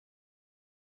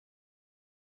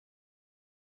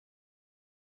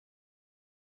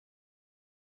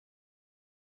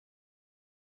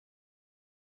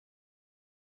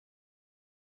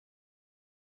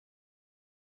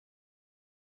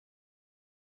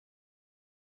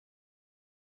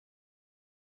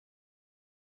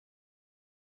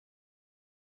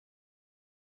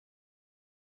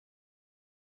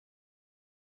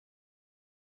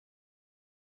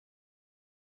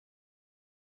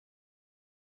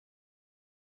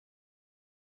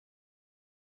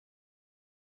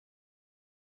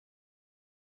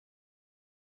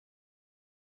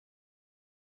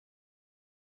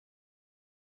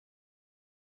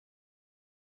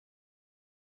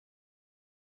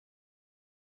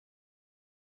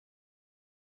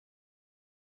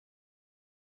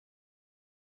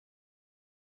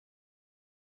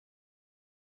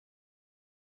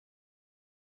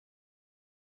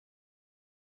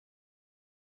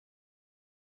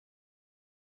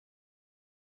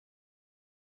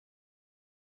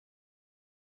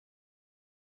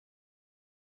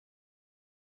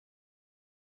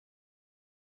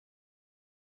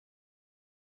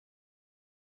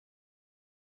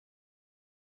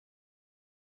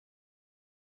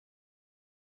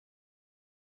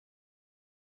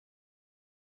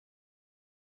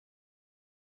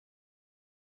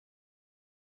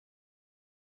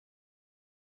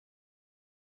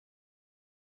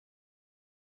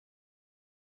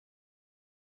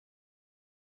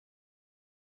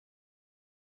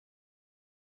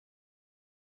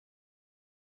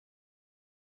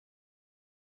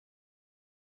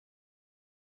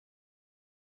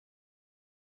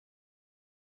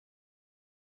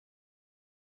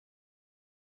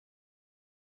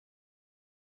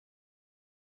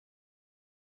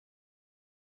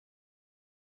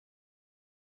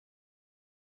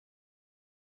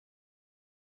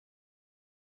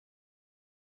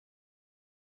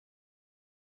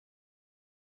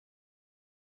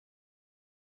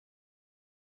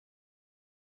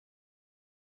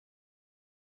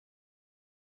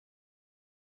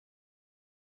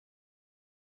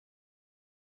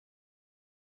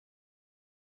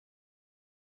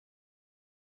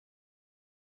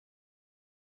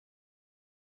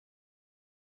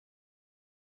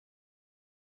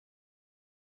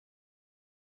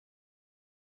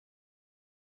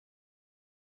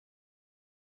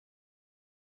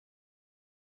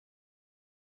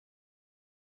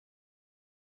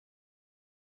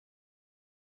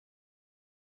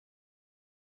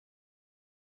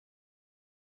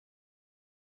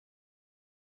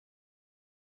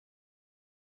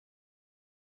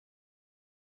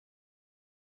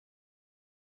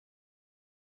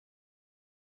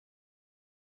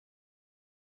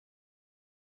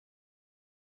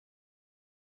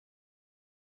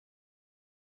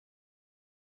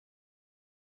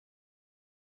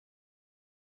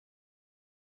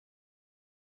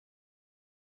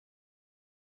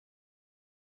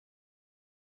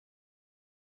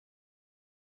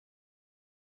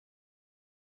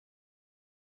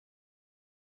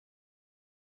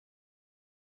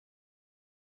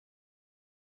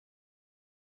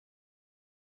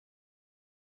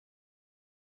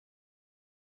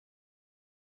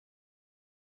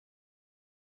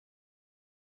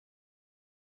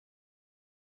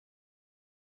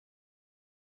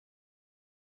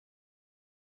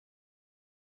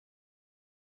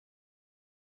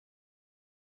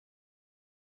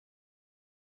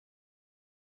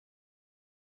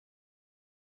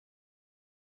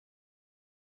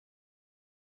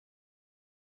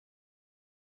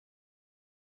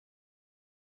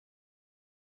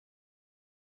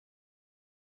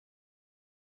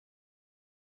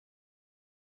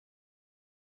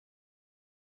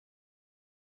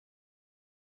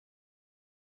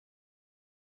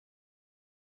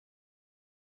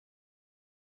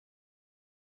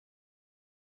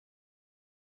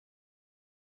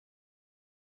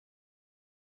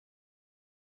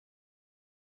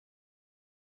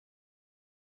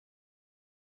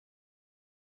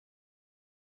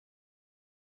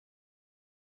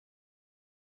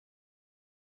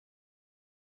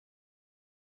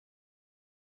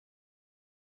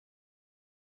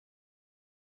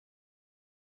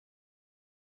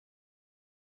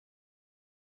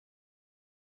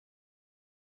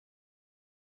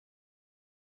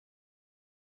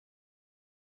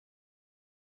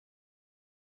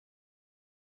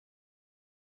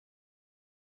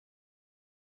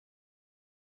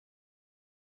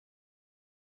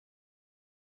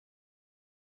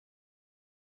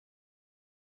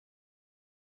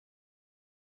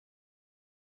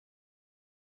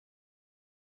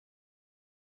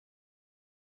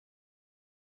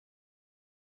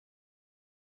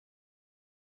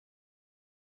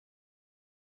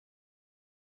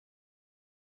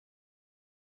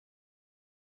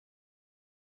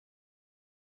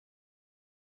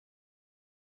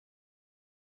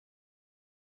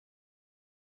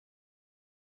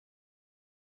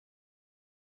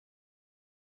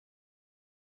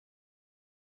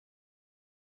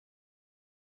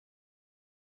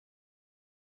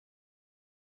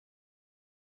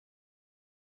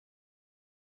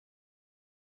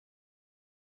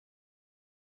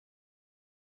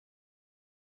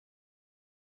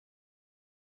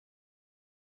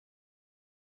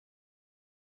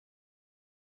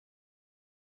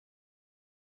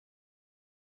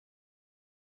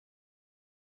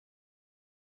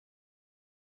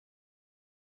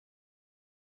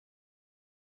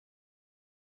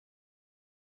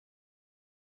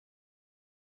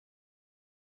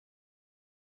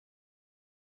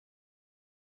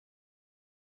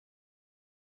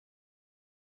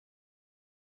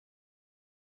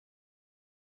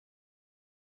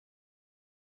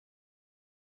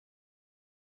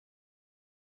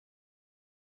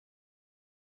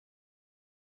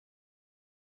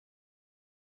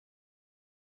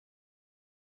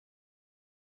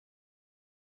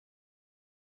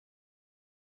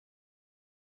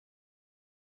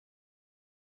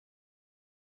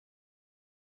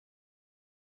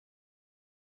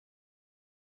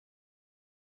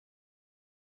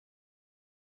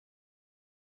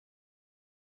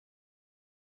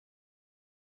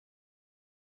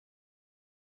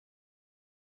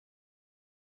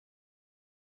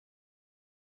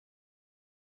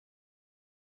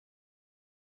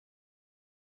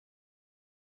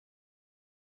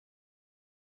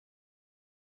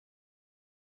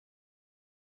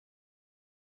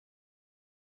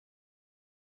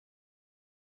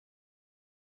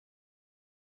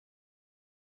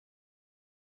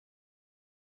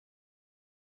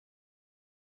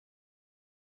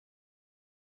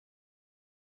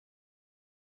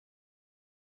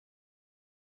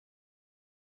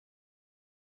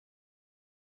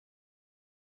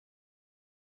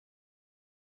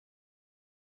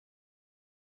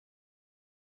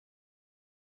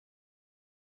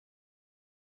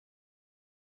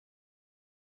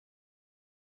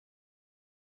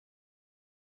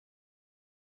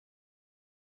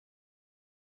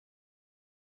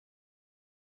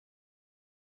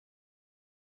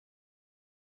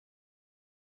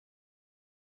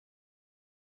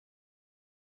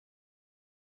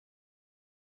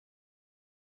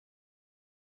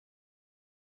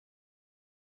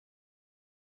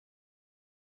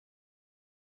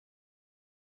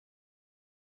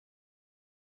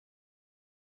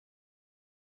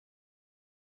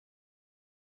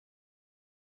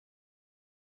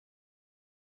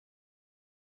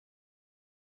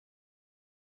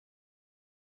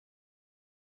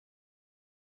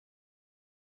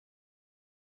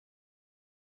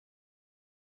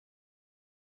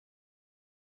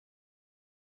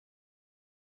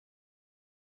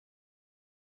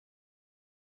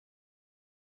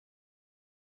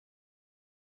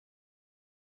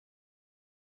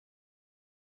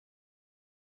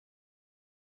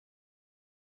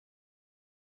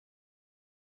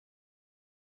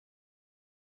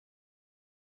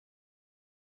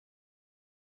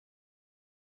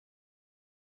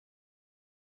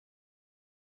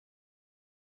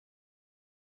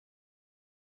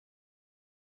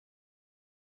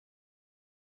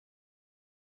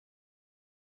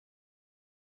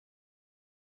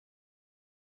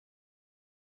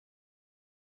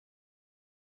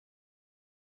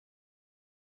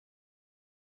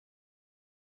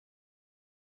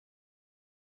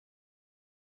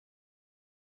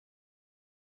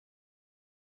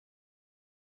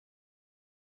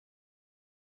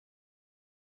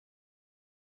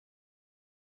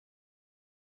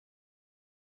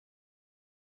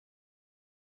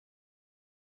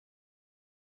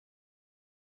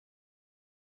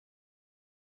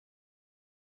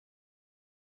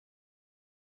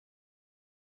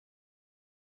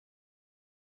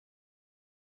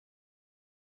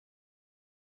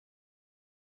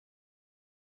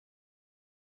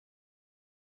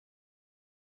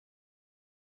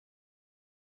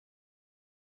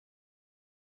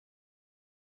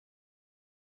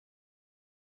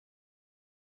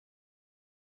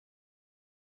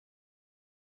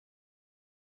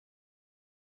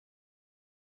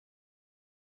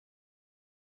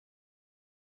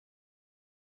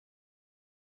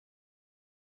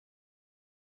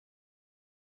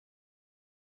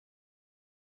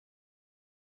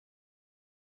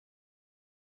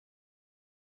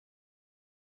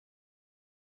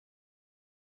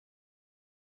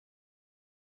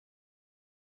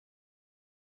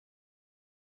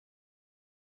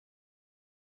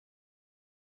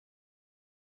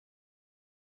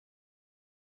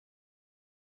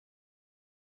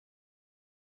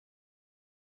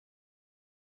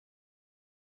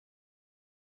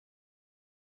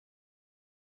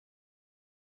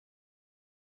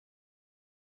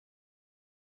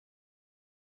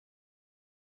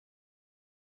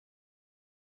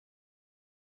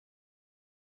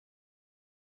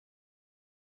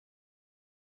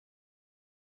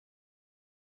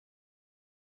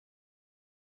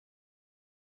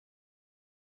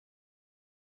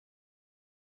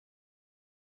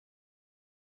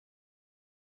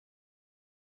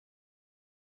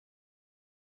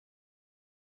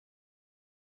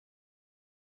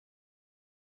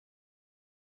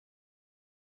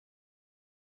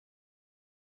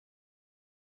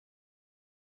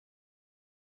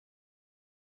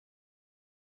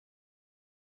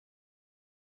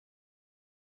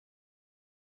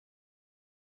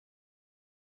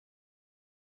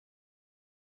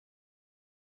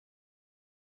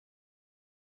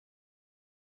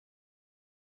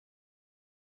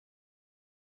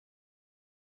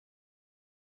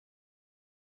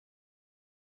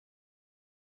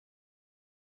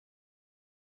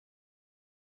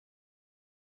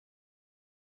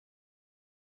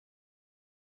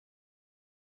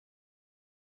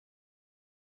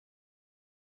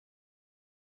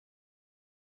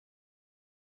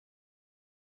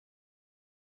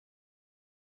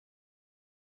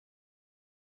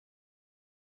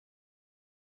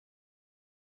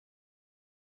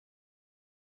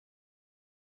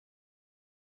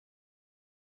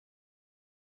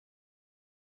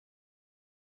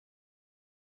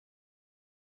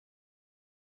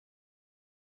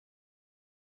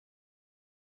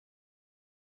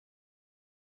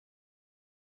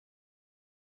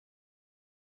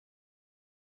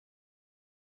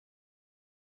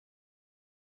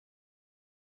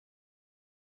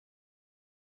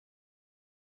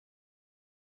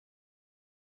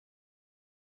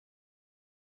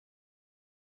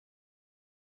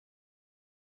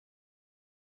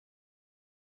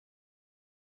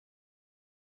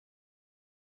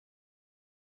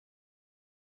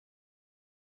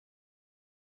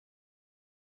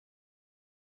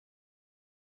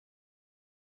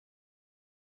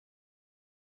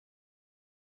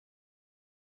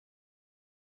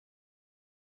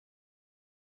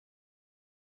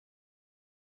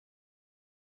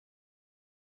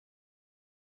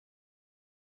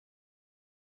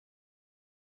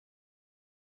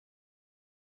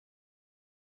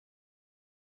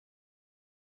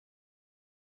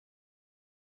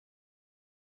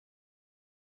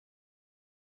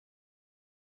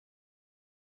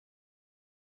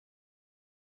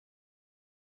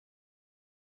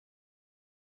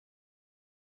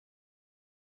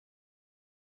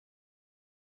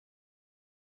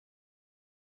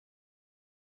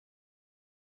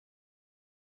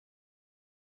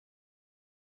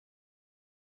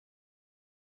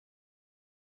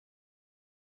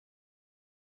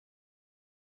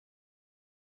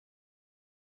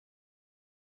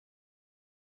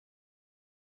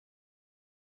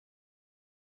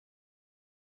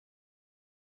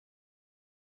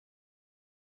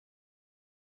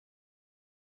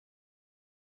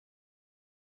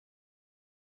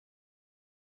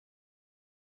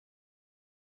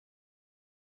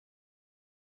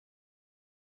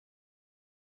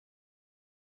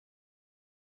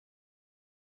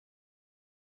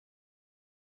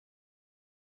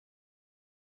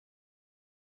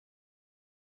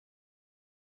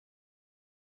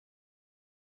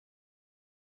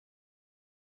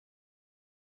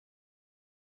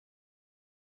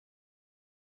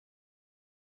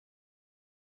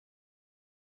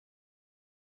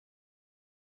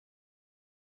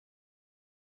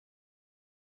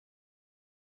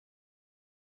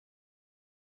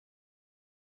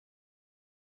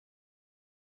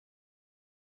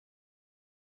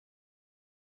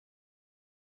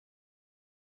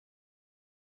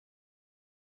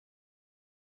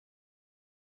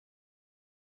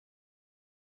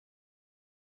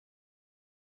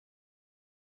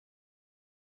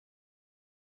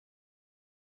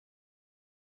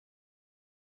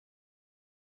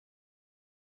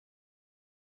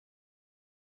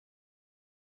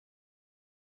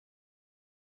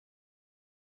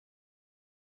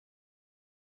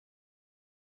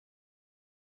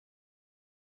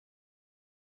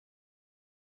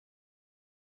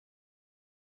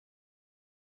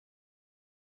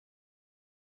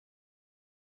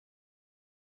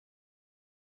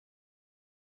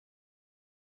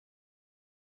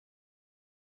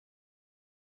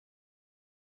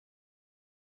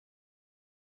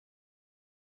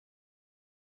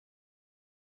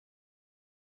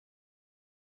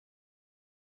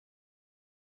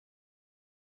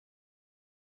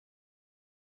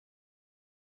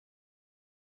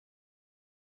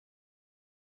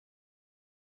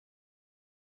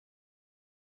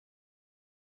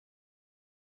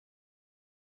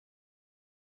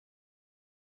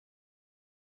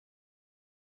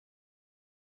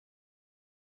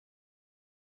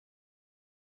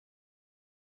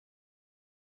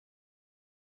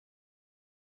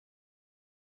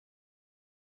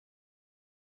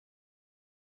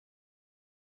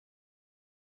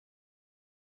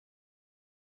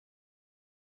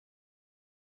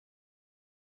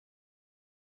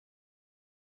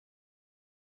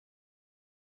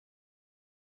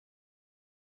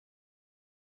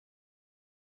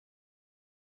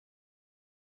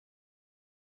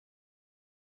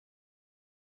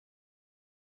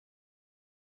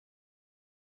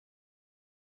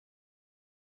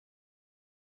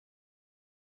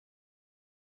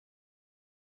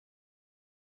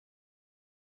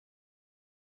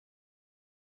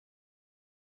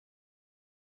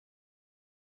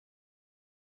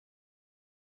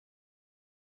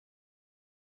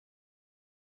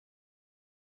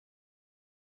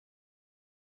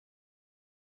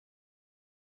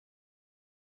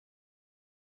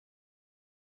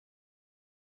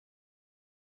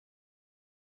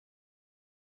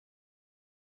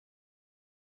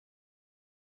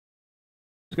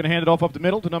He's going to hand it off up the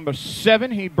middle to number 7.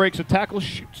 He breaks a tackle,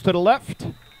 shoots to the left.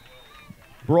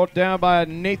 Brought down by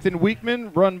Nathan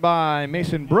Weekman, run by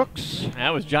Mason Brooks. That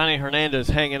was Johnny Hernandez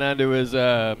hanging onto his...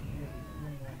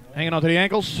 hanging onto the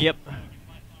ankles? Yep.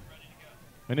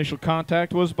 Initial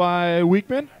contact was by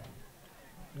Weekman.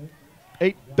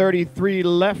 8:33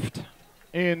 left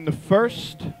in the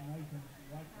first.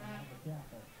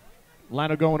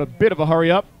 Llano going a bit of a hurry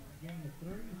up.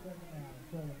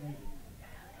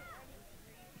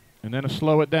 And then a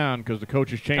slow it down because the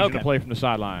coach is changing the play from the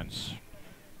sidelines.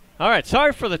 All right,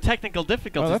 sorry for the technical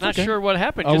difficulties. Not sure what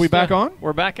happened. Are we back on?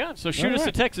 We're back on. So shoot us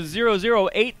to text is 0-0,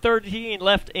 8:13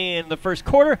 left in the first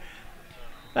quarter.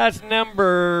 That's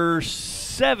number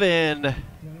 7.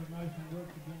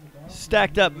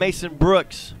 Stacked up Mason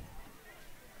Brooks.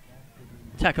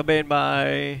 Tackle made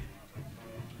by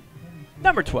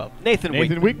number 12, Nathan Weekman.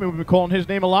 Nathan Weekman, we've been calling his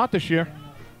name a lot this year.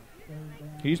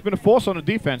 He's been a force on the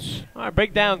defense. All right,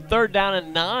 break down 3rd down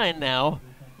and 9 now,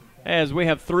 as we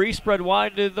have 3 spread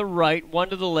wide to the right, 1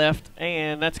 to the left,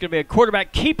 and that's going to be a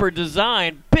quarterback keeper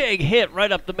design. Big hit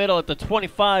right up the middle at the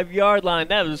 25-yard line.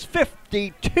 That was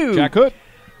 52. Jack Hood.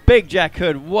 Big Jack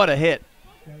Hood. What a hit.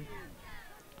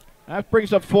 That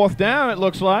brings up 4th down, it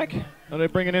looks like. Are they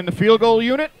bringing in the field goal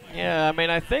unit? Yeah, I mean,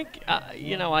 I think,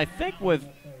 I think with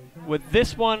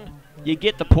this one, you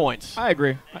get the points. I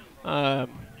agree.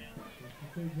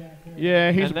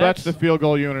 Yeah, that's the field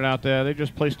goal unit out there. They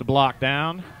just placed the block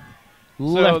down. So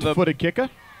left-footed kicker.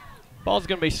 Ball's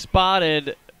going to be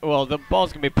spotted. Well, the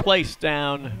ball's going to be placed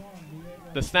down.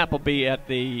 The snap will be at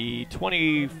the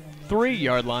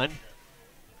 23-yard line.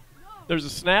 There's a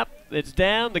snap. It's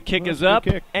down. The kick is up.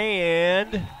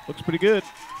 And looks pretty good.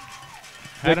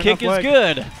 The kick is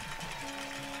good.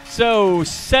 So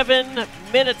 7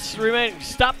 minutes remaining.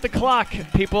 Stop the clock,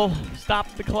 people.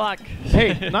 Stop the clock.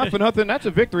 Hey, not for nothing. That's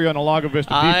a victory on the LAGO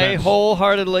VISTA defense. I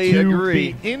wholeheartedly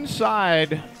agree. To be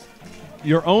inside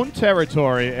your own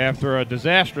territory after a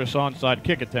disastrous onside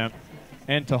kick attempt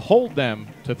and to hold them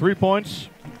to 3 points,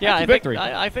 that's a victory.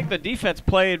 I think the defense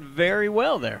played very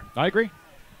well there. I agree.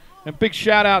 And big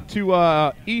shout out to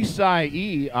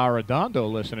Isai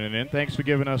Arredondo listening in. Thanks for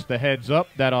giving us the heads up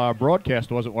that our broadcast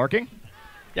wasn't working.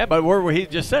 Yeah, but he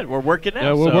just said we're working now.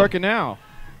 Yeah, we're working now.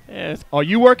 Yeah, are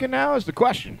you working now is the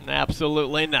question.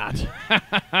 Absolutely not.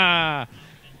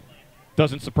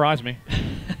 Doesn't surprise me.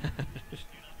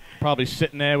 Probably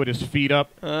sitting there with his feet up.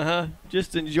 Uh-huh.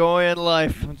 Just enjoying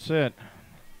life. That's it.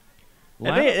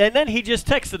 And then he just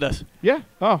texted us. Yeah.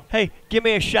 Oh. Hey, give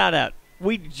me a shout out.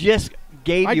 We just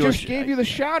gave you I just gave you the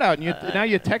shout out, and now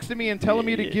you're texting me and telling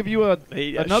me to give you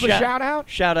another shout out?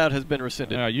 Shout out has been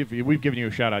rescinded. We've given you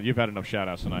a shout out. You've had enough shout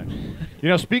outs tonight.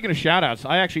 Speaking of shout outs,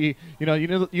 I actually, you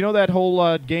know that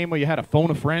whole game where you had to phone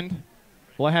a friend?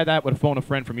 Well, I had that with a phone a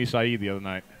friend from Isai the other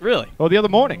night. Really? Oh, the other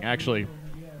morning, actually.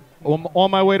 On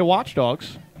my way to Watch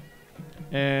Dogs.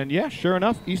 And, yeah, sure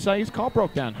enough, Isai's car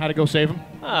broke down. Had to go save him.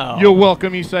 Oh. You're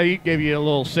welcome, Isai. Gave you a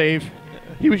little save.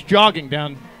 He was jogging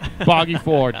down Boggy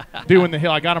Ford, doing the hill.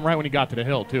 I got him right when he got to the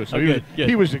hill, too. So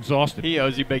he was exhausted. He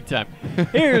owes you big time.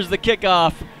 Here's the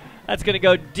kickoff. That's going to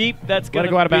go deep. That's going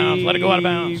to go out of bounds. Let it go out of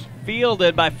bounds.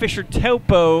 Fielded by Fisher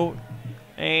Topo,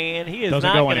 and he is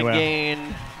not going to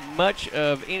gain much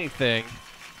of anything.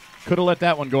 Could have let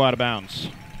that one go out of bounds.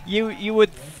 You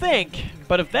would think,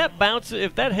 but if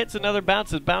that hits another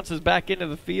bounce, it bounces back into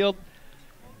the field.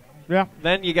 Yeah.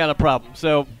 Then you got a problem.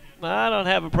 So I don't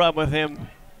have a problem with him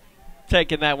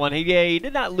taking that one. He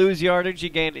did not lose yardage. He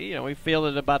gained, he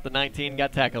fielded about the 19,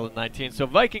 got tackled at 19. So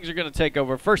Vikings are going to take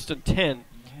over 1st and 10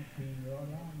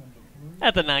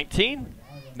 at the 19.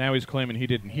 Now he's claiming he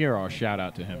didn't hear our shout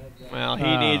out to him. Well,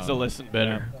 he needs to listen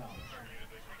better.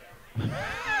 May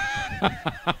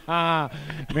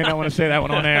not want to say that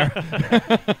one on air.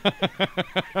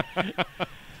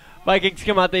 Vikings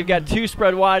come out. They've got 2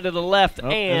 spread wide to the left,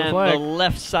 and the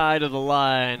left side of the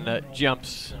line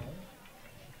jumps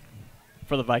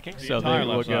for the Vikings. So they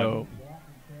will go.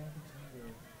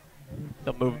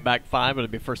 They'll move back 5, but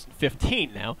it'll be 1st and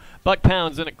 15 now. Buck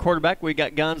Pound's in at quarterback. We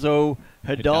got Gonzo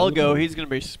Hidalgo. He's going to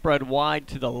be spread wide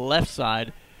to the left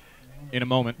side in a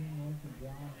moment.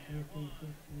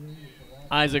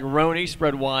 Isaac Roney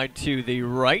spread wide to the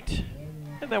right.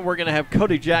 And then we're going to have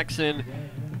Cody Jackson,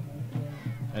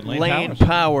 and Lane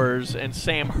Powers, and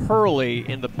Sam Hurley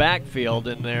in the backfield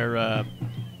in their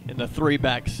in the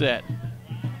 3-back set.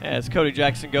 As Cody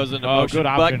Jackson goes into motion,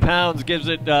 Buck Pounds gives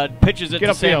it, pitches it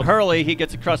to Sam Hurley. He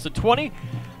gets across the 20,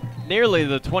 nearly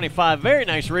the 25. Very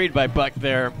nice read by Buck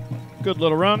there. Good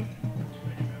little run.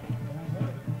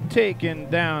 Taken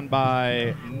down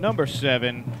by number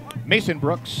 7, Mason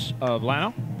Brooks of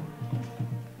Llano.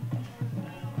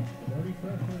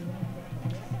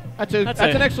 That's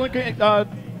an excellent gain.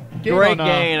 Great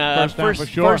gain. First and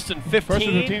 15. First and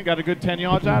 15, got a good 10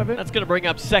 yards out of it. That's going to bring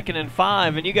up 2nd and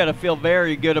 5, and you got to feel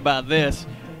very good about this.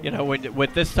 You know,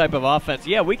 with this type of offense,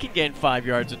 yeah, we can gain 5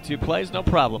 yards in 2 plays, no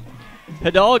problem.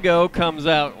 Hidalgo comes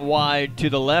out wide to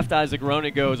the left. Isaac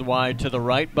Roney goes wide to the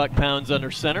right. Buck Pounds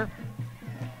under center.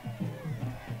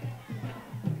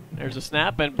 There's a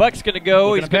snap, and Buck's going to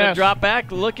go. He's going to drop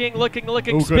back, looking,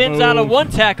 spins out of 1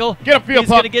 tackle. Get a field. He's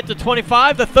going to get to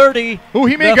 25, the 30. Ooh,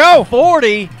 he may go.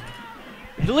 40.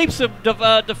 He leaps a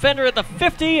defender at the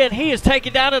 50, and he is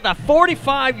taken down at the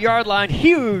 45-yard line.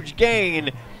 Huge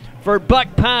gain for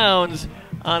Buck Pounds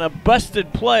on a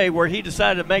busted play where he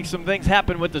decided to make some things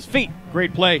happen with his feet.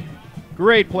 Great play.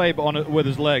 Great play with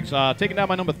his legs. Taken down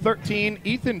by number 13,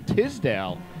 Ethan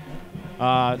Tisdale.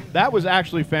 That was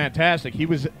actually fantastic. He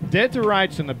was dead to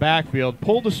rights in the backfield,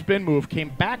 pulled a spin move, came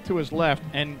back to his left,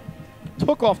 and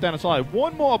took off down the side.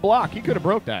 One more block. He could have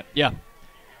broke that. Yeah.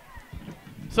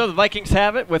 So the Vikings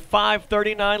have it with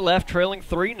 5:39 left, trailing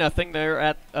 3-0. They're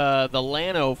at the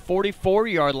Llano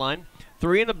 44-yard line.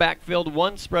 3 in the backfield,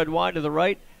 1 spread wide to the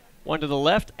right, 1 to the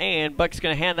left, and Buck's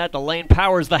going to hand that to Lane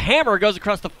Powers. The hammer goes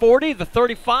across the 40, the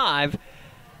 35.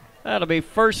 That'll be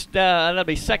that'll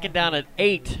be 2nd down at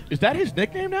 8. Is that his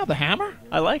nickname now, the Hammer?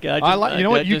 I like it. I like. You know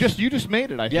what? You just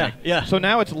made it. I think. Yeah. So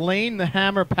now it's Lane the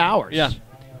Hammer Powers. Yeah.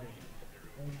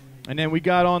 And then we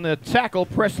got on the tackle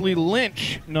Presley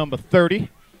Lynch, number 30.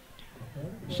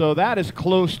 So that is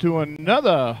close to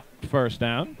another first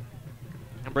down.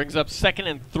 And brings up 2nd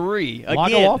and 3. Again,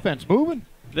 LAGO offense moving.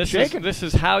 This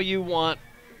is how you want.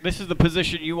 This is the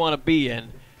position you want to be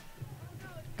in.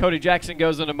 Cody Jackson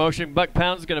goes into motion. Buck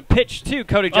Pounds is going to pitch to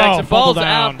Cody Jackson. Ball's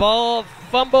out.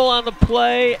 Fumble on the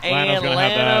play, and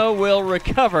Llano will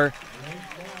recover.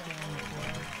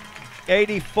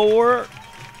 84.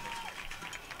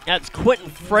 That's Quentin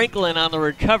Franklin on the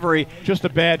recovery. Just a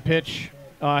bad pitch.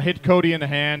 Hit Cody in the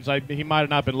hands. He might have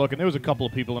not been looking. There was a couple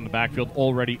of people in the backfield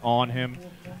already on him.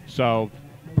 So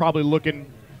probably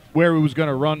looking where he was going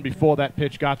to run before that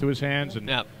pitch got to his hands.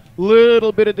 And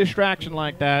little bit of distraction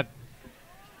like that.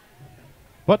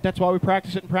 But that's why we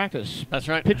practice it in practice. That's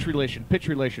right. Pitch relation, pitch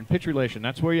relation, pitch relation.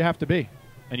 That's where you have to be.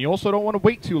 And you also don't want to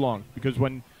wait too long, because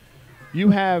when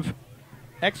you have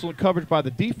excellent coverage by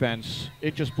the defense,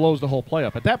 it just blows the whole play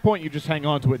up. At that point, you just hang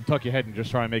on to it and tuck your head and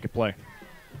just try and make a play.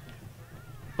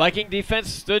 Viking defense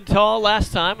stood tall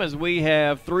last time, as we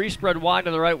have 3 spread wide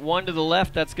to the right, 1 to the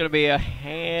left. That's going to be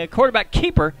a quarterback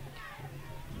keeper.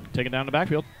 Taken down the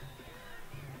backfield.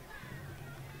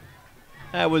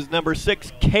 That was number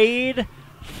 6, Cade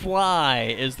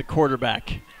Fly is the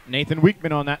quarterback. Nathan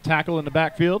Weekman on that tackle in the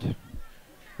backfield.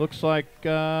 Looks like he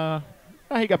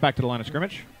got back to the line of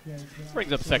scrimmage.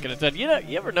 Brings up 2nd and 10. You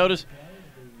ever notice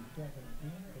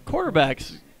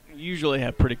quarterbacks usually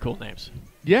have pretty cool names?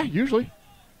 Yeah, usually.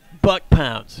 Buck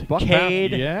Pounds.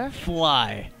 Cade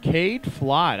Fly. Cade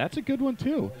Fly. That's a good one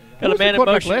too. Got a man in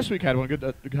motion. Last week had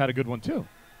a good one too.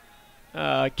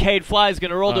 Cade Fly is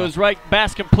going to roll to his right.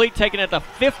 Pass complete, taken at the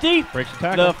 50. Breaks the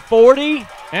tackle. The 40.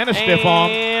 And a stiff arm.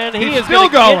 And he is still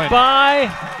going. Get by.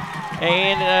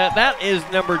 And that is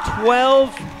number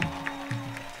 12.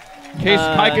 Case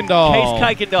Kuykendall. Case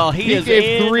Kuykendall. He is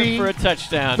in for a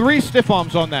touchdown. 3 stiff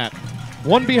arms on that.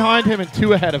 1 behind him and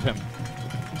 2 ahead of him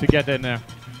to get in there.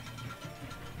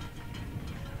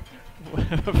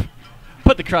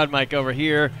 Put the crowd mic over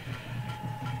here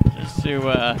just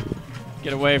to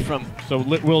get away from. So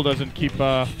Will doesn't keep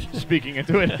speaking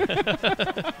into it.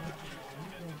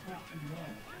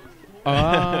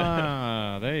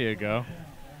 There you go.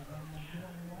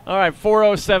 All right,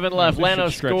 4:07 left. Llano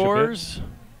scores.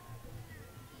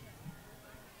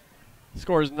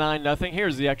 Scores 9-0.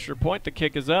 Here's the extra point. The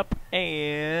kick is up,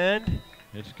 and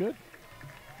it's good.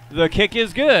 The kick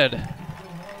is good.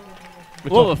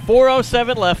 Well,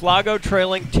 4:07 left. LAGO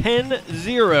trailing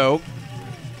 10-0.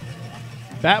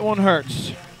 That one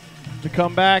hurts. To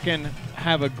come back and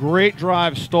have a great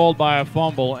drive stalled by a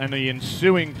fumble, and the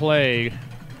ensuing play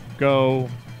go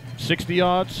 60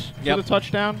 yards to the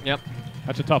touchdown. Yep.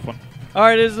 That's a tough one. All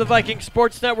right, this is the Viking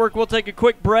Sports Network. We'll take a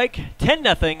quick break.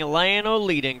 10-0, Llano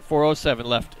leading. 4:07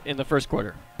 left in the first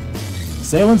quarter.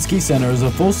 Sail and Ski Center is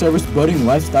a full-service boating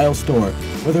lifestyle store.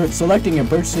 Whether it's selecting and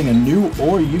purchasing a new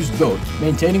or used boat,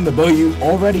 maintaining the boat you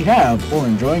already have, or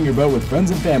enjoying your boat with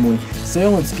friends and family,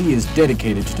 Sail and Ski is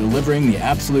dedicated to delivering the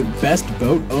absolute best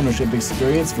boat ownership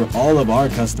experience for all of our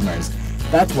customers.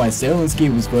 That's why Sail and Ski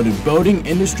was voted Boating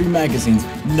Industry Magazine's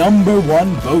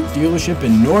 #1 boat dealership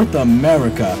in North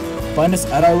America. Find us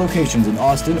at our locations in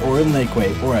Austin or in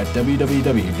Lakeway, or at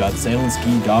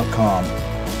www.sailandski.com.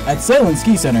 At Sail and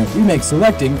Ski Center, we make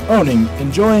selecting, owning,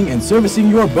 enjoying, and servicing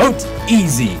your boat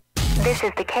easy. This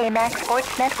is the KMAX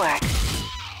Sports Network.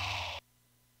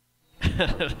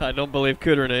 I don't believe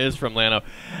Kuderna is from Llano.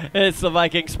 It's the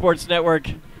Vikings Sports Network.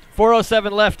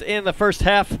 4:07 left in the first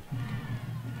half.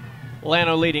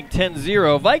 Llano leading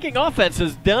 10-0. Viking offense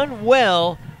has done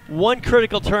well. One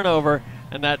critical turnover,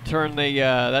 and that turned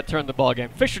the ball game.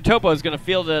 Fisher Topo is going to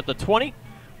field it at the 20.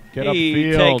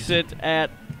 He takes it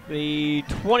at the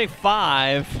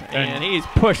 25, and he's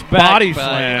pushed back. Body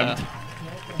slammed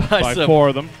by four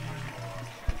of them.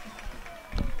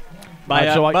 By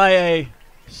a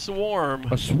swarm.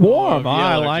 A swarm.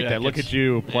 I like that. Look at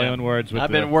you playing words with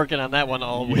I've been working on that one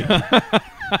all week. That's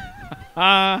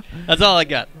all I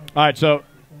got. All right, so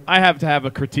I have to have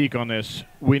a critique on this.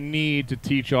 We need to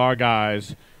teach our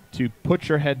guys to put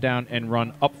your head down and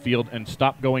run upfield and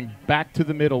stop going back to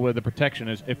the middle where the protection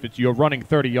is if you're running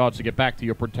 30 yards to get back to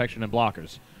your protection and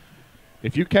blockers.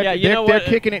 If you catch they're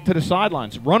kicking it to the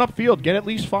sidelines. Run upfield. Get at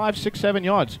least 5, 6, 7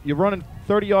 yards. You're running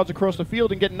 30 yards across the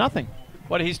field and get nothing.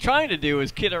 What he's trying to do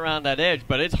is kid around that edge,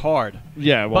 but it's hard.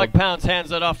 Yeah, well, Buck Pounds hands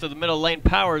that off to the middle lane.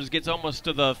 Powers gets almost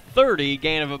to the 30,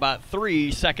 gain of about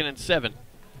 3, 2nd and 7.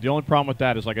 The only problem with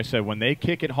that is, like I said, when they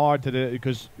kick it hard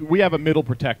because we have a middle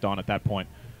protect on at that point.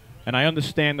 And I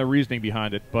understand the reasoning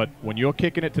behind it, but when you're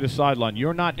kicking it to the sideline,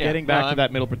 you're not getting back to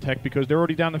that middle protect because they're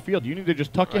already down the field. You need to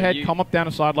just tuck your head, come up down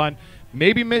the sideline,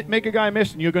 maybe make a guy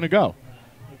miss, and you're going to go.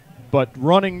 But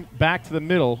running back to the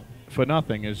middle for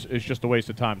nothing is just a waste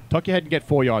of time. Tuck your head and get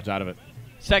 4 yards out of it.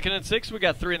 2nd and 6. We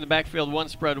got 3 in the backfield, 1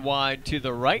 spread wide to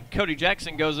the right. Cody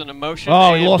Jackson goes into motion.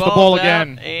 Oh, he lost the ball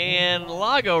again. And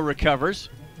Lago recovers.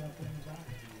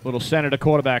 Little center to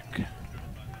quarterback.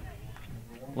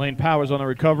 Lane Powers on the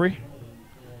recovery.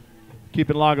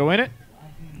 Keeping Lago in it.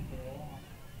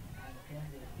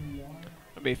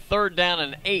 It'll be 3rd down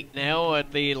and 8 now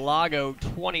at the Lago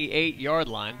 28-yard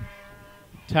line.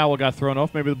 Towel got thrown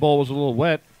off. Maybe the ball was a little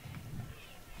wet.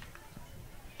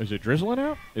 Is it drizzling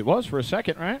out? It was for a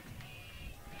second, right?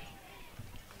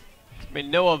 I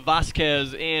mean, Noah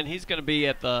Vasquez in. He's going to be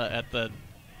at the.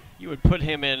 You would put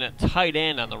him in at tight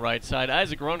end on the right side.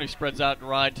 Isaac Roney spreads out and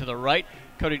ride to the right.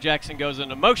 Cody Jackson goes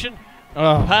into motion.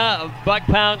 Buck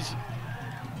Pounds.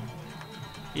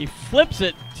 He flips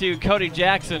it to Cody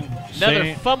Jackson.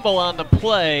 Another fumble on the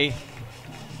play.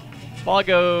 Ball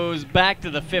goes back to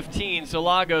the 15, so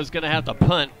Lago's going to have to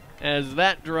punt, as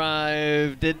that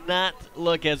drive did not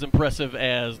look as impressive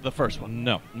as the first one.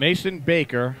 No. Mason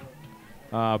Baker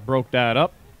broke that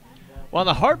up. Well,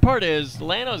 the hard part is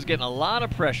Llano's getting a lot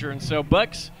of pressure, and so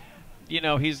Buck's,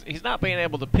 he's not being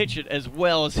able to pitch it as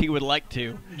well as he would like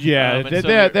to. Yeah,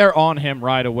 they're on him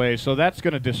right away, so that's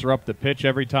going to disrupt the pitch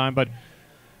every time. But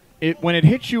when it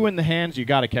hits you in the hands, you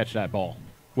got to catch that ball.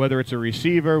 Whether it's a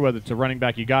receiver, whether it's a running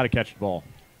back, you got to catch the ball.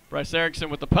 Bryce Erickson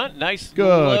with the punt. Nice good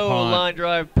low punt. Line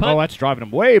drive punt. Oh, that's driving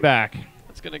him way back.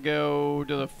 That's going to go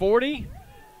to the 40.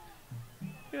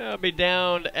 It'll be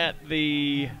down at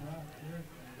the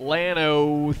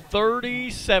Llano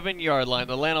 37-yard line.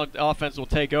 The Llano offense will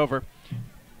take over.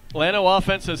 Llano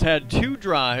offense has had 2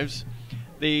 drives.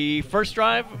 The first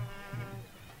drive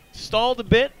stalled a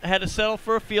bit, had to settle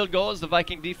for a field goal as the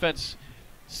Viking defense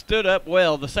stood up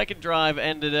well. The second drive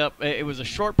ended up, it was a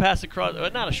short pass across,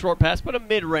 not a short pass, but a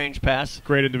mid-range pass.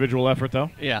 Great individual effort,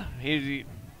 though. Yeah, he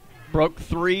broke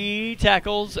 3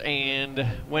 tackles and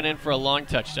went in for a long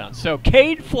touchdown. So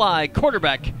Cade Fly,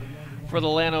 quarterback for the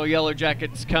Llano Yellow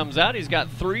Jackets, comes out. He's got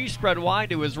 3 spread wide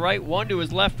to his right, 1 to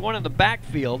his left, 1 in the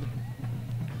backfield.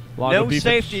 No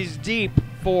safeties deep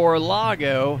for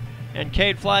Lago, and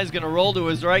Cade Fly is going to roll to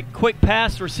his right. Quick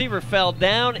pass, receiver fell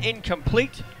down,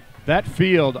 incomplete. That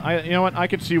field, you know what? I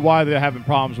can see why they're having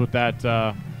problems with that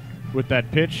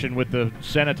pitch and with the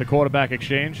center to quarterback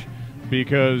exchange,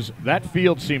 because that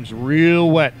field seems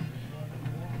real wet.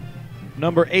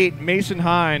 Number 8, Mason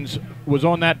Hines, was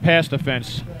on that pass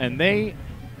defense, and they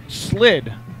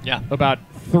slid about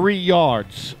 3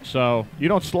 yards. So you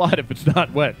don't slide if it's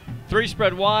not wet. 3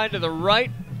 spread wide to the right,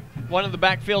 1 in the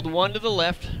backfield, 1 to the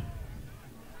left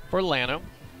for Llano.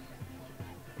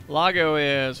 Lago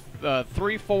is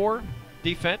 3-4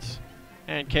 defense.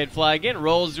 And Cade Fly again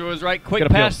rolls to his right. Quick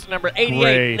pass to number 88.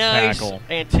 Great nice tackle.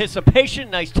 Anticipation.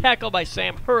 Nice tackle by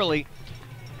Sam Hurley.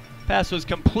 Pass was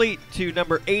complete to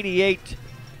number 88,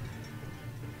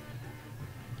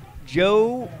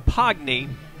 Joe Pogney.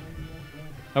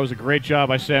 That was a great job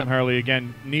by Sam Hurley.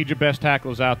 Again, need your best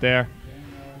tacklers out there.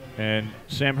 And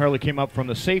Sam Hurley came up from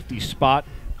the safety spot,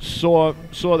 saw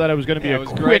that it was going to be a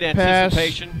quick great pass,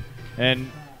 anticipation.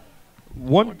 and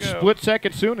One split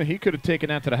second sooner, he could have taken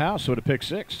that to the house, so it would have picked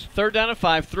 6. 3rd down and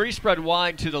 5. 3 spread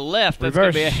wide to the left. That's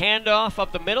going to be a handoff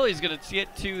up the middle. He's going to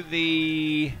get to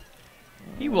the...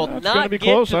 He will not get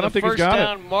to the first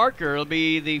down marker. It'll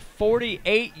be the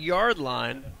 48-yard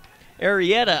line.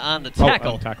 Arrieta on the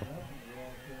tackle. Tackle.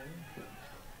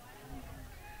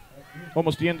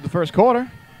 Almost the end of the first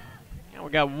quarter. Yeah,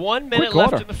 we got 1 minute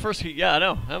left in the first. Yeah, I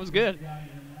know. That was good.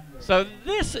 So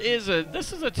this is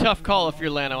a tough call if you're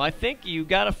Llano. I think you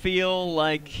got to feel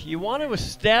like you want to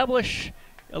establish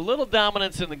a little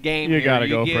dominance in the game. You got to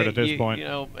go for it at this point. You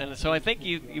know, and so I think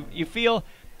you feel,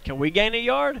 can we gain a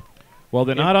yard? Well,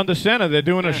 they're not on the center. They're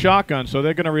doing a shotgun, so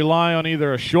they're going to rely on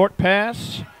either a short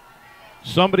pass,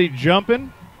 somebody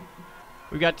jumping.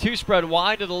 We've got 2 spread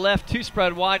wide to the left, 2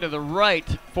 spread wide to the right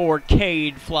for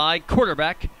Cade Fly,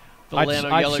 quarterback. The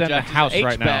Llano Yellow Jackets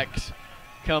H-backs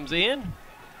comes in.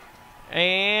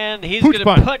 And he's going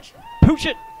to pooch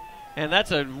it, and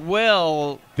that's a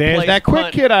There's that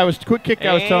quick kick I was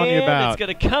telling you about. It's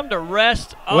going to come to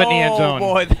rest. Went in the end zone.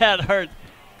 Boy, that hurt.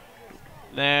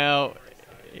 Now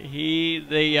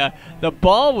the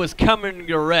ball was coming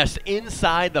to rest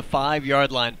inside the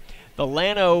 5-yard line. The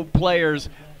Llano players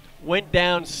went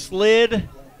down, slid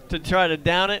to try to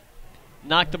down it,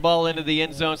 knocked the ball into the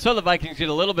end zone. So the Vikings get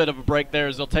a little bit of a break there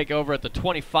as they'll take over at the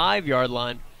 25-yard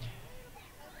line.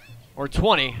 Or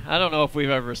 20. I don't know if we've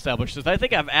ever established this. I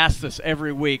think I've asked this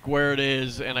every week where it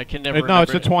is, and I can never remember. No,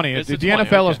 it's the 20. It's the 20.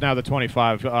 NFL Okay. is now the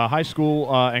 25. High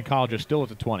school and college is still at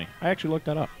the 20. I actually looked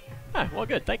that up. Ah, well,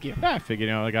 good. Thank you. I figured,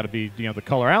 I got to be, the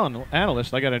color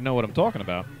analyst. I got to know what I'm talking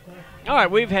about. All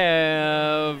right, we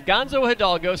have Gonzo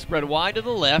Hidalgo spread wide to the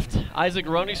left. Isaac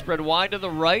Roney spread wide to the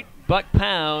right. Buck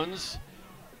Pounds.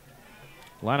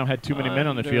 Llano had too many men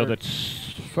on the field at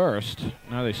first.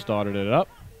 Now they started it up.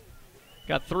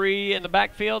 Got 3 in the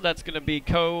backfield. That's going to be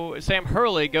Sam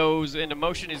Hurley goes into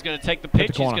motion. He's going to take the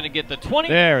pitch. He's going to get the 20.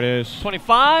 There it is.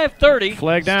 25, 30.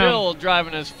 Flag down. Still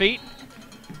driving his feet.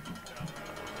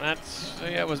 That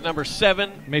was number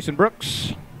 7. Mason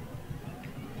Brooks.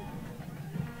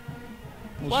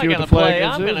 We'll flag see what on the the flag play.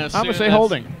 is. I'm going to say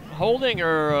holding. Holding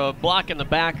or a block in the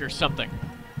back or something.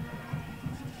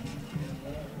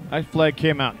 That flag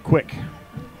came out quick.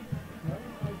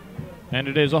 And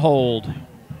it is a hold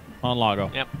on Lago.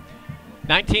 Yep.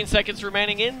 19 seconds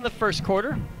remaining in the first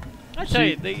quarter. I tell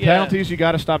you, the penalties, you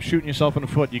got to stop shooting yourself in the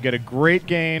foot. You get a great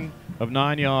gain of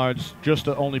 9 yards just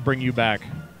to only bring you back.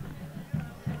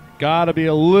 Got to be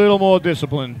a little more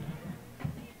disciplined.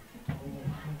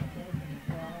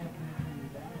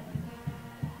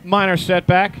 Minor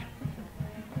setback.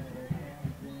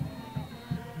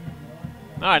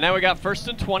 All right, now we got 1st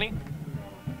and 20.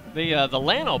 The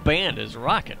Llano band is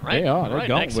rocking, right? They are. They're right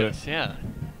going next with to it. us, yeah.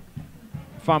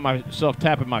 Find myself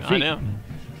tapping my feet. I know.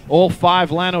 All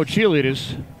 5 Llano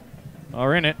cheerleaders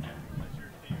are in it.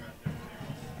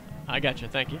 I got you.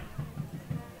 Thank you.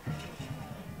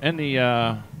 And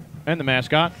the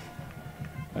mascot.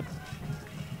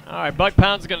 All right, Buck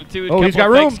Pound's going to do a couple he's got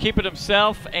of things, room. keep it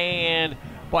himself, and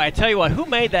boy, I tell you what, who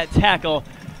made that tackle?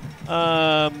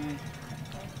 That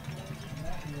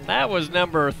was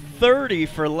number 30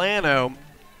 for Llano.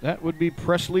 That would be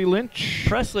Presley Lynch.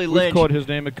 Presley Lynch. We've caught his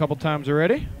name a couple times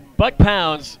already. Buck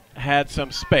Pounds had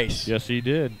some space. Yes, he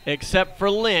did. Except for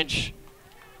Lynch,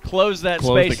 closed that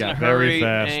space in a hurry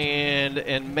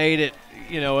and made it.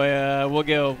 We'll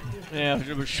go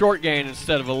short gain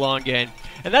instead of a long gain.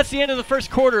 And that's the end of the first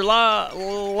quarter.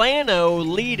 Llano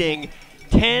leading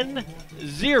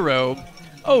 10-0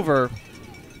 over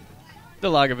the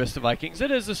Lago Vista Vikings. It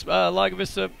is the Lago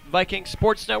Vista Vikings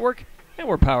Sports Network, and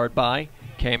we're powered by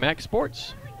KMAX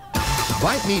Sports.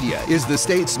 Vype Media is the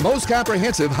state's most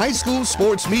comprehensive high school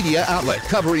sports media outlet,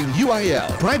 covering UIL,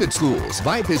 private schools.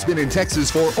 Vype has been in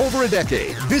Texas for over a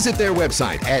decade. Visit their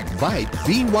website at Vype,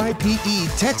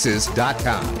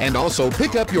 VYPETexas.com. And also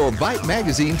pick up your Vype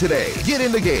magazine today. Get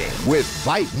in the game with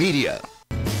Vype Media.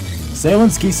 Sail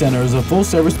and Ski Center is a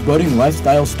full-service boating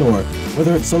lifestyle store.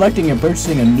 Whether it's selecting and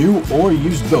purchasing a new or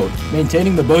used boat,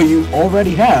 maintaining the boat you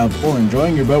already have, or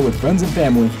enjoying your boat with friends and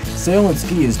family, Sail and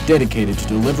Ski is dedicated to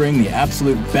delivering the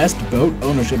absolute best boat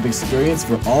ownership experience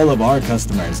for all of our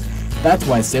customers. That's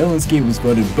why Sail and Ski was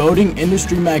voted Boating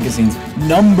Industry Magazine's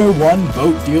 #1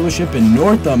 boat dealership in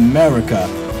North America.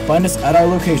 Find us at our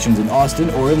locations in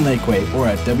Austin or in Lakeway, or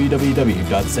at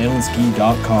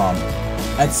www.sailandski.com.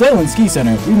 At Sail and Ski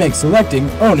Center, we make selecting,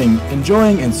 owning,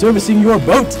 enjoying, and servicing your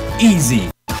boat easy.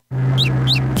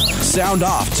 Sound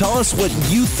off. Tell us what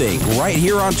you think right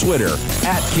here on Twitter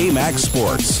at KMAX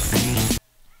Sports.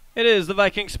 It is the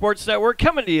Viking Sports Network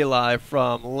coming to you live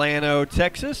from Llano,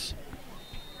 Texas.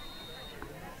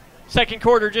 Second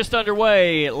quarter just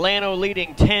underway. Llano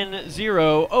leading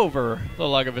 10-0 over the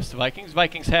Lago Vista Vikings.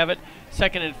 Vikings have it.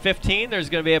 Second and 15. There's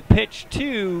going to be a pitch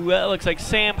to, looks like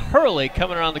Sam Hurley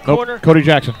coming around the corner. Cody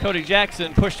Jackson. Cody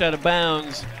Jackson pushed out of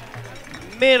bounds.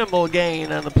 Minimal gain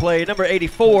on the play. Number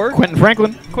 84. Quentin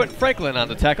Franklin. Quentin Franklin on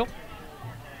the tackle.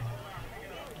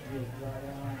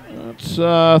 It's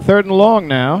third and long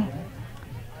now.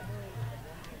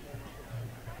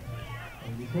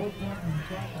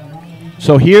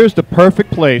 So here's the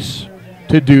perfect place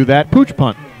to do that pooch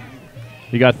punt.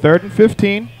 You got third and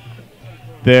 15.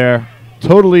 They're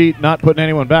totally not putting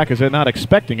anyone back because they're not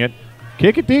expecting it.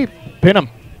 Kick it deep. Pin them.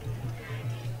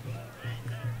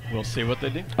 We'll see what they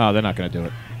do. Oh, they're not going to do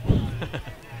it.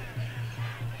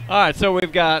 All right, so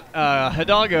we've got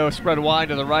Hidalgo spread wide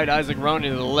to the right, Isaac Roney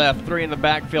to the left, 3 in the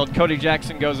backfield. Cody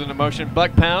Jackson goes into motion.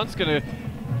 Buck Pound's going to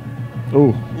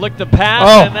look the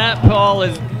pass, and that ball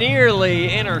is nearly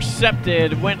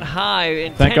intercepted. Went high,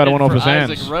 intended Thank God it went off his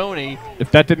Isaac hands. Roney.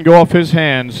 If that didn't go off his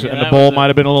hands and the ball might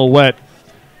have been a little wet,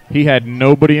 he had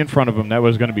nobody in front of him. That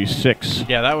was going to be 6.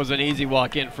 Yeah, that was an easy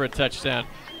walk in for a touchdown.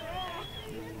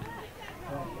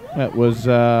 That was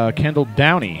Kendall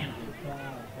Downey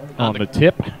on the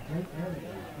tip.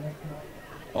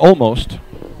 Almost.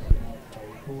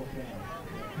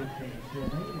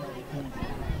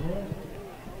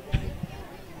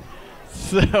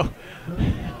 So,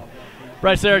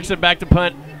 Bryce Erickson back to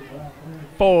punt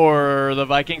for the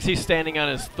Vikings. He's standing on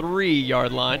his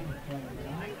 3-yard line.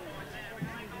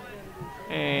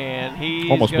 And he's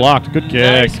almost blocked. Good kick.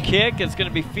 Nice kick. It's going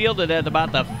to be fielded at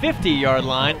about the 50-yard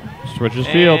line. Switches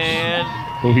fields.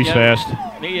 Oh, he's fast.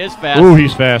 He is fast. Oh,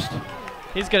 he's fast.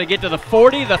 He's going to get to the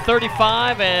 40, the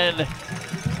 35, and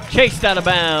chased out of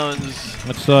bounds.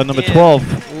 That's number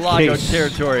 12. Lago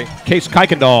territory. Case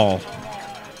Kuykendall.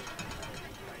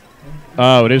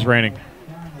 Oh, it is raining.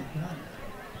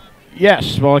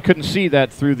 Yes. Well, I couldn't see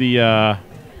that through the.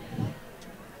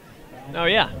 Oh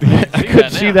yeah. I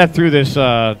couldn't see that through this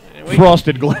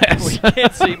frosted glass. We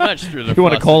can't see much through the. If you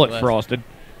want to call glass. it frosted.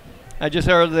 I just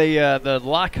heard the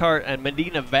Lockhart and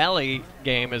Medina Valley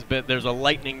game has been. There's a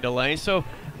lightning delay, so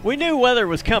we knew weather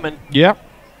was coming. Yeah.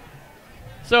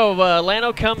 So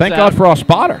Llano comes. Thank out. God for our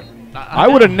spotter. I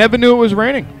would have never knew it was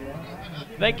raining.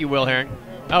 Thank you, Will Herring.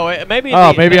 Oh, maybe.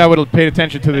 Maybe I would have paid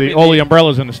attention to all the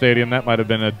umbrellas in the stadium. That might have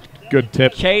been a good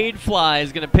tip. Cade Fly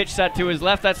is going to pitch that to his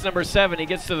left. That's number 7. He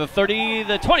gets to the 30,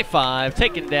 the 25,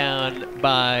 taken down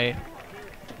by.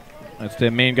 That's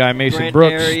the main guy, Mason Grant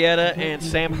Brooks. Arrieta and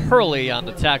Sam Hurley on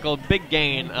the tackle. Big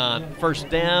gain on first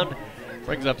down.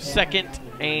 Brings up 2nd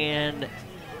and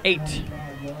 8.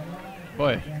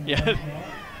 Boy, yeah.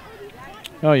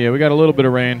 Oh, yeah, we got a little bit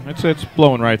of rain. It's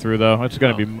blowing right through, though. It's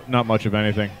going to be not much of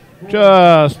anything.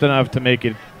 Just enough to make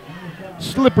it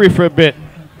slippery for a bit.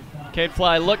 Cade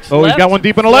Fly looks left. He's got one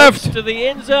deep on the left. To the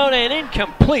end zone, and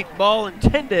incomplete ball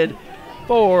intended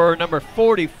for number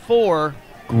 44.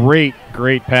 Great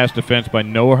pass defense by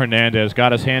Noah Hernandez.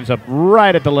 Got his hands up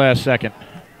right at the last second.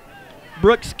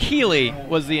 Brooks Keeley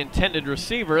was the intended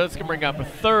receiver. That's going to bring up a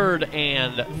 3rd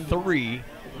and 3.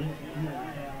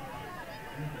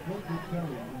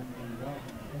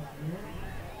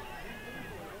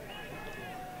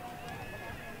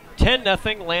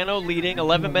 (10-0). Llano leading.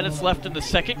 11 minutes left in the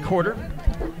second quarter.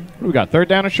 We got 3rd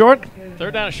down and short.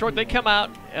 3rd down and short. They come out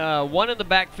 1 in the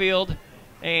backfield.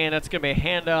 And that's going to be a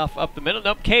handoff up the middle.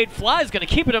 Nope, Cade Fly is going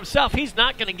to keep it himself. He's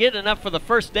not going to get enough for the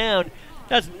first down.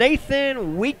 That's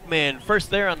Nathan Weekman,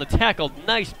 first there on the tackle.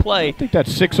 Nice play. I think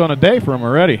that's 6 on a day for him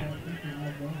already.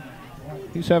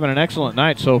 He's having an excellent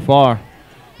night so far.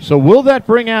 So will that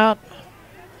bring out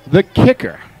the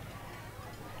kicker?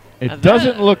 It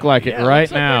doesn't look like it right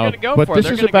now. But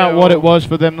this is about what it was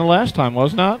for them the last time,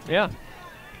 was not? Yeah.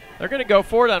 They're going to go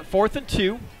for it on 4th and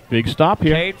 2. Big stop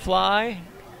here. Cade Fly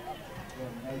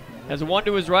has 1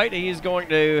 to his right. He's going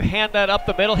to hand that up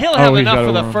the middle. He'll have enough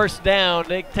for the first down.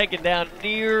 They take it down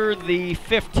near the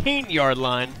 15-yard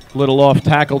line. Little off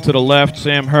tackle to the left.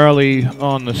 Sam Hurley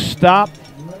on the stop.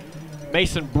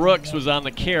 Mason Brooks was on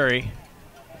the carry.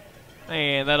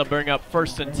 And that'll bring up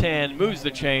 1st and 10. Moves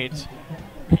the chains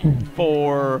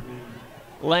for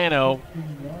Llano.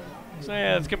 So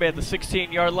yeah, it's going to be at the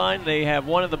 16-yard line. They have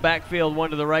 1 in the backfield, 1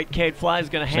 to the right. Cade Fly is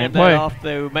going to hand that off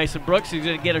to Mason Brooks. He's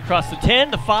going to get across the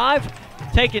 10, the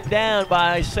 5, taken down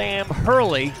by Sam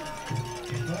Hurley.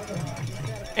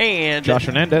 And Josh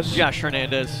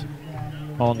Hernandez.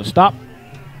 On the stop.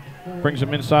 Brings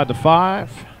him inside the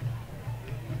 5.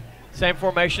 Same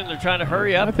formation. They're trying to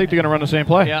hurry up. I think they're going to run the same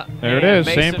play. Yeah. There it is.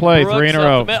 Mason Same play. Brooks 3 in a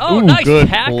row. Oh, Ooh, nice good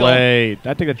tackle. play.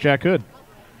 I think that's Jack Good.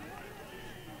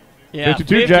 Yeah,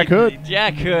 52, Jack Hood.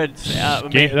 Jack Hood.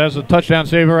 That's a touchdown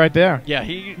saver right there. Yeah,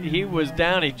 he was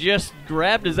down. He just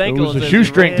grabbed his ankles. It was a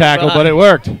shoestring tackle, but it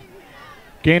worked.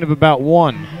 Gain of about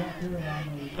 1.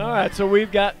 All right, so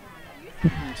we've got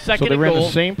second. So they ran the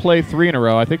same play 3 in a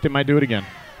row. I think they might do it again.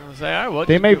 Say, all right,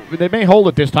 well, they may hold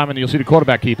it this time, and you'll see the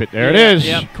quarterback keep it. There it is.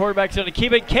 Yeah, quarterback's going to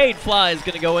keep it. Cade Fly is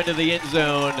going to go into the end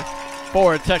zone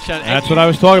for a touchdown. That's what I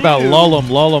was talking about. Lull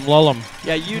him.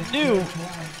 Yeah, you knew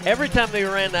every time they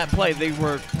ran that play, they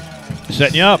were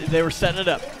setting you up. They were setting it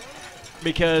up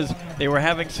because they were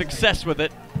having success with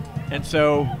it, and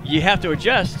so you have to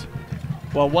adjust.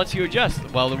 Well, once you adjust,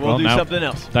 we'll do something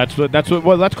else. That's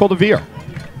called a veer.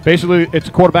 Basically, it's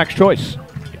a quarterback's choice.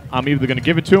 I'm either going to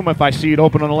give it to him if I see it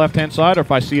open on the left-hand side, or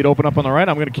if I see it open up on the right,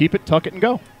 I'm going to keep it, tuck it, and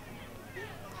go.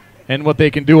 And what they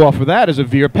can do off of that is a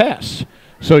veer pass.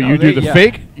 So you do the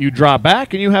fake, you drop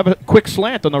back, and you have a quick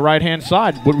slant on the right-hand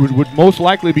side, would most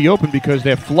likely be open because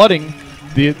they're flooding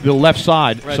the left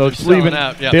side. Right, so it's leaving,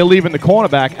 they're leaving the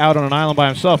cornerback out on an island by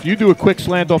himself. You do a quick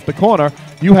slant off the corner,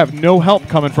 you have no help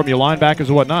coming from your linebackers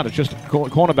or whatnot. It's just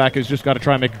cornerback has just got to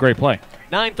try and make a great play.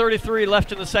 9:33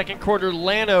 left in the second quarter.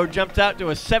 Llano jumped out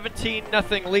to a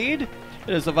 17-0 lead.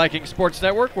 It is the Viking Sports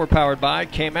Network. We're powered by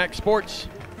KMAX Sports.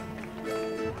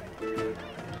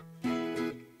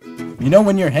 You know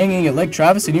when you're hanging at Lake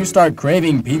Travis and you start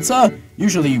craving pizza?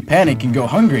 Usually you panic and go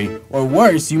hungry, or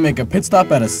worse, you make a pit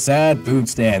stop at a sad food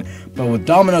stand. But with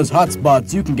Domino's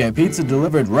Hotspots, you can get pizza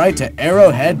delivered right to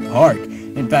Arrowhead Park.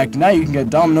 In fact, now you can get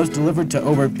Domino's delivered to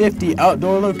over 50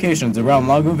 outdoor locations around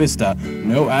Lago Vista.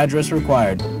 No address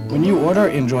required. When you order,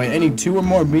 enjoy any 2 or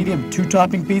more medium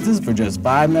 2-topping pizzas for just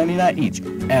 $5.99 each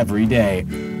every day.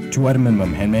 2-item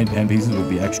minimum. Handmade pan pizzas will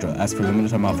be extra. Ask for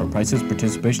limited time offer. Prices,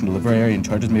 participation, delivery area, and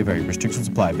charges may vary. Restrictions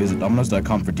apply. Visit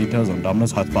Domino's.com for details on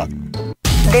Domino's Hotspot.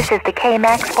 This is the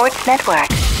KMAX Sports Network.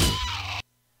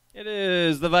 It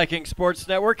is the Viking Sports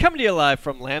Network coming to you live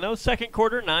from Llano. Second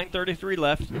quarter, 9:33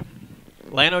 left.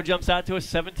 Llano jumps out to a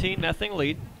 17-0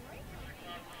 lead.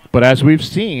 But as we've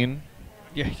seen,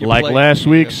 like last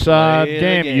week's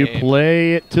game, you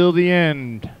play it till the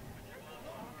end.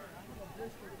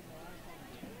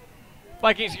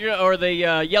 Vikings, or the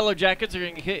Yellow Jackets, are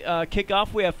going to kick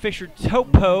off. We have Fisher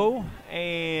Topo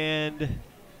and...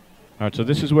 All right, so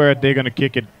this is where they're going to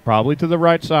kick it probably to the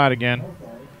right side again.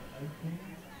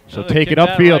 So take it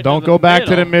upfield. Right, don't go back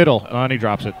to the middle. Oh, and he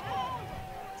drops it.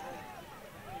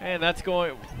 And that's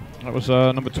going... That was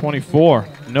number 24,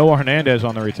 Noah Hernandez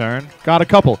on the return. Got a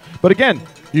couple. But again,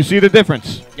 you see the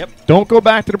difference. Yep. Don't go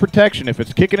back to the protection. If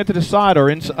it's kicking it to the side or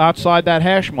outside that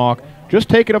hash mark, just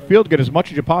take it upfield, get as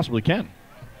much as you possibly can.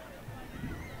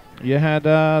 You had,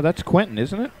 that's Quentin,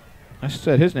 isn't it? I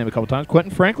said his name a couple times.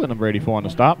 Quentin Franklin, number 84 on the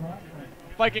stop.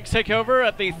 Vikings take over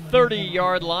at the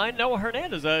 30-yard line. Noah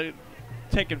Hernandez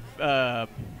taking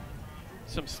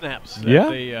some snaps.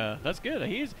 Yeah. That's good.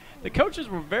 The coaches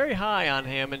were very high on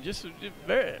him and just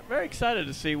very, very excited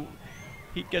to see,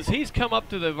 because he's come up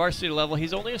to the varsity level.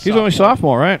 He's only a sophomore. He's only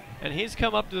sophomore, right? And he's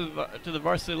come up to the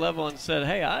varsity level and said,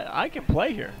 "Hey, I can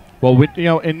play here." Well,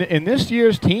 in this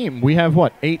year's team, we have,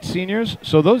 8 seniors?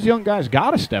 So those young guys got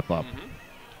to step up. Mm-hmm.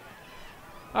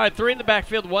 All right, 3 in the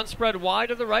backfield, 1 spread wide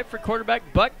to the right for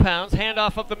quarterback Buck Pounds.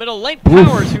 Handoff up the middle. Lane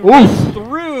Powers, who runs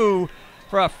through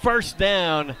for a first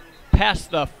down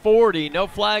past the 40. No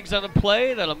flags on the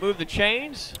play. That'll move the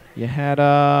chains. You had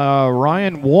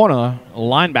Ryan Warner, a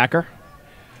linebacker,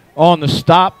 on the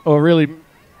stop, or really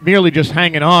merely just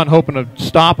hanging on, hoping to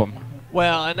stop him.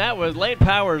 Well, and that was Lane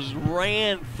Powers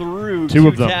ran through 2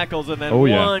 of them. tackles, and then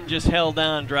one just held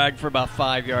down, dragged for about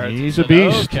 5 yards. He's a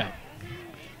beast. Okay.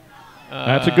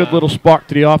 That's a good little spark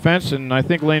to the offense, and I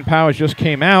think Lane Powers just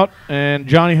came out, and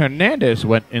Johnny Hernandez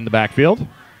went in the backfield.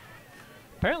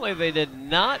 Apparently they did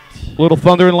not. Little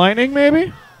thunder and lightning,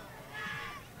 maybe?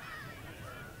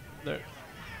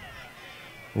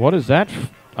 What is that?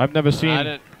 I've never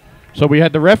seen. So we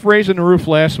had the ref raising the roof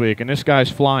last week, and this guy's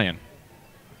flying.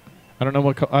 I don't know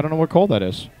what call that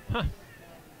is. Huh.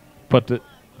 But it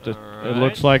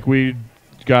looks like we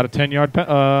got a 10-yard,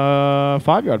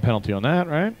 5-yard penalty on that,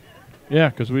 right? Yeah,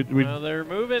 because we. Well, they're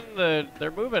moving.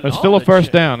 They're moving. It's still a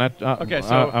first down. Okay,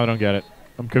 so I don't get it.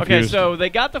 I'm confused. Okay, so they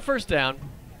got the first down.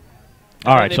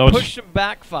 All right, so they pushed them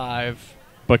back 5.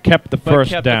 But kept the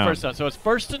first down. So it's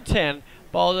 1st and 10.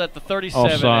 Ball at the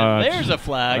 37. And there's a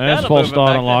flag. That's false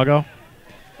start on Lago.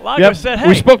 Lago said, "Hey."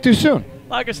 We spoke too soon.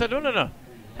 Lago said, "No.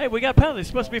 Hey, we got penalties. It's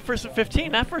supposed to be 1st and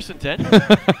 15, not 1st and 10.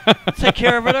 Let's take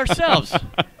care of it ourselves."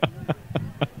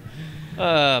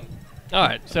 All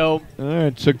right, so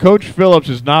Coach Phillips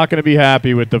is not going to be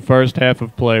happy with the first half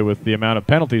of play with the amount of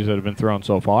penalties that have been thrown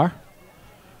so far.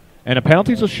 And the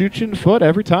penalties will shoot you in the foot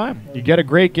every time. You get a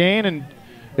great gain, and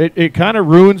it kind of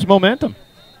ruins momentum.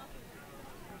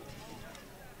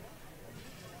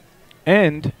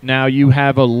 And now you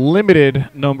have a limited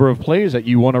number of plays that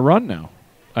you want to run now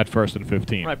at 1st and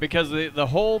 15. Right, because the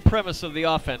whole premise of the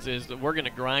offense is that we're going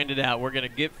to grind it out. We're going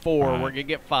to get 4. We're going to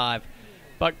get 5.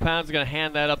 Buck-Pound's going to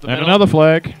hand that up the middle. And another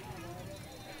flag.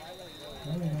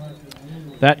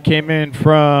 That came in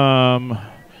from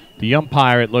the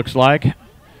umpire, it looks like.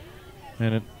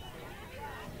 And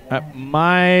that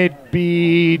might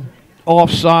be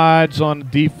offsides on the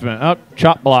defense. Oh,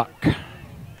 chop block.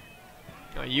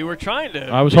 You were trying to.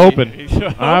 I was hoping.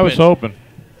 I was hoping.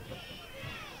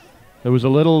 There was a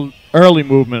little early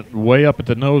movement way up at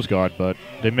the nose guard, but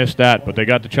they missed that. But they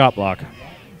got the chop block.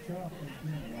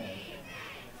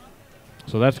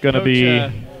 So that's going to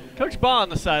be. Coach Baugh on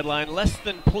the sideline, less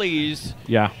than pleased.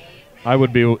 Yeah, I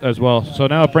would be as well. So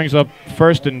now it brings up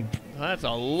 1st and that's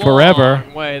a long forever.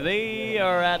 way. They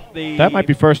are at the. That might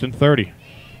be 1st and 30.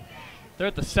 They're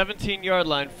at the 17-yard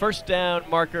line. First down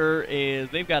marker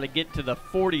is they've got to get to the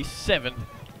 47.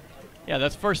 Yeah,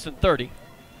 that's 1st and 30.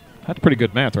 That's pretty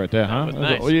good math right there, huh?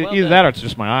 Nice. Either that or it's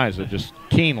just my eyes. They're just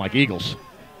keen like eagles.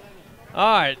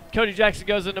 All right, Cody Jackson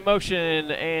goes into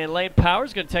motion, and Lane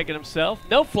Powers going to take it himself.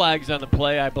 No flags on the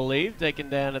play, I believe. Taken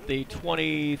down at the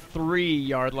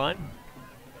 23-yard line.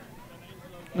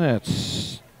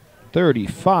 That's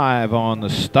 35 on the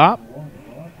stop.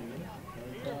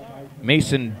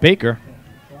 Mason Baker.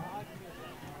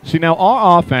 See, now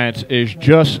our offense is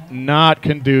just not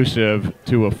conducive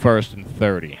to a 1st and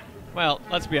 30. Well,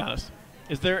 let's be honest.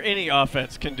 Is there any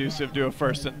offense conducive to a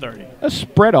 1st and 30? A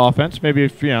spread offense, maybe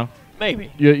if, you know.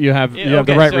 Maybe. You have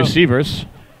the right receivers,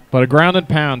 but a ground and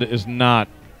pound is not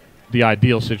the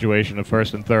ideal situation of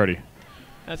 1st and 30.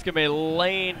 That's going to be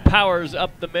Lane Powers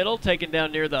up the middle, taken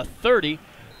down near the 30,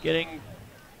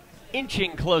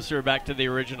 inching closer back to the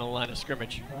original line of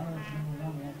scrimmage.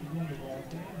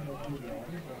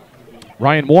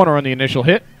 Ryan Warner on the initial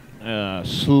hit. A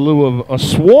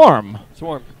swarm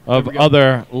of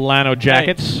other Llano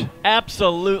Jackets. Hey,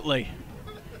 absolutely.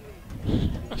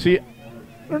 See,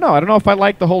 I don't know if I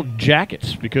like the whole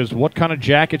jackets, because what kind of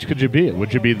jackets could you be?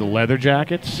 Would you be the leather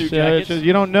jackets? Suit jackets?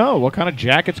 You don't know. What kind of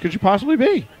jackets could you possibly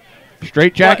be?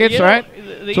 Straight jackets, well, right?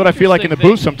 That's what I feel like in the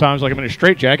booth sometimes, like I'm in a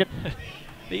straight jacket.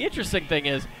 The interesting thing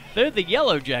is they're the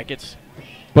yellow jackets.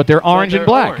 But they're orange and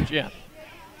black. Orange, yeah.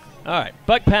 All right,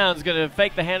 Buck Pound's going to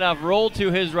fake the handoff, roll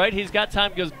to his right. He's got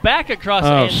time, goes back across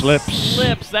and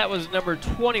slips. That was number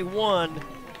 21,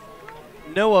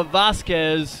 Noah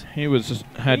Vasquez. He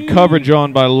had coverage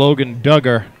on by Logan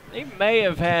Duggar. He may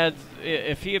have had,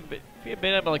 if he had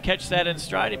been able to catch that in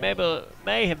stride, he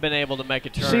may have been able to make a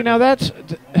turn. See, now that's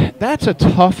a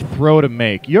tough throw to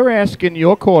make. You're asking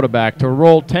your quarterback to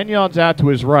roll 10 yards out to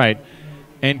his right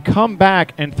and come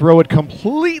back and throw it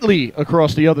completely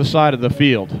across the other side of the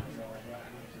field.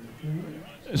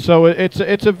 So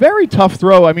it's a very tough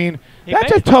throw. I mean,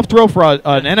 that's a tough throw for an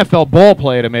NFL ball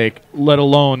player to make, let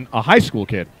alone a high school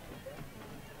kid.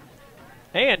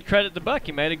 And credit the Buck,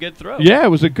 he made a good throw. Yeah, it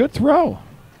was a good throw.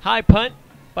 High punt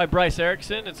by Bryce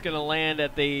Erickson. It's going to land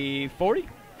at the 40.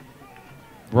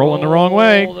 Rolling the wrong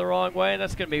way. Roll the wrong way.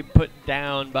 That's going to be put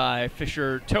down by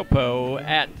Fisher Topo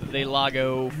at the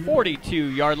Lago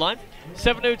 42-yard line.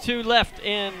 7:02 left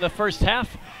in the first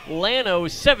half. Llano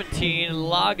 17,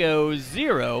 Lago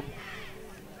 0.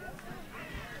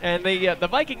 And the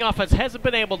Viking offense hasn't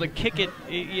been able to kick it,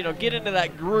 get into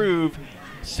that groove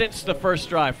since the first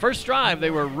drive. First drive, they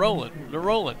were rolling. They're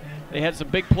rolling. They had some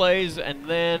big plays, and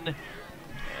then,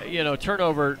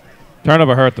 turnover.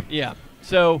 Turnover hurt them. Yeah.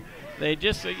 So they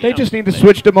just need to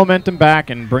switch the momentum back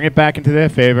and bring it back into their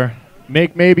favor.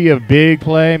 Make maybe a big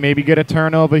play, maybe get a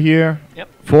turnover here. Yep.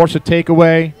 Force a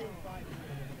takeaway.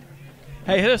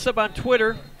 Hey, hit us up on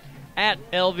Twitter at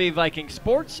LV Viking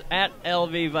Sports, at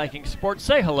LV Viking Sports.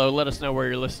 Say hello. Let us know where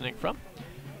you're listening from.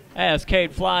 As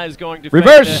Cade Fly is going to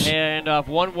reverse fake the handoff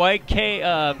one way.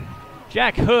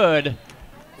 Jack Hood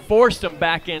forced him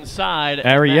back inside.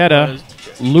 Arrieta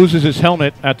loses his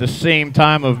helmet at the same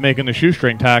time of making the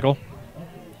shoestring tackle.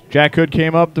 Jack Hood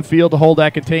came up the field to hold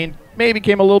that contained. Maybe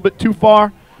came a little bit too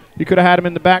far. He could have had him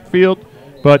in the backfield,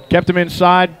 but kept him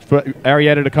inside for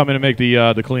Arrieta to come in and make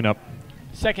the cleanup.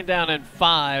 Second down and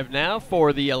 5 now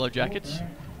for the Yellow Jackets.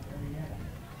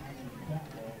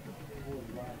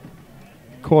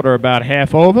 Quarter about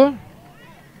half over.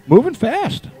 Moving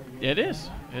fast. It is.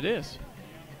 It is.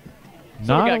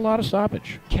 Not a lot of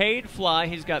stoppage. Cade Fly,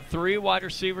 he's got 3 wide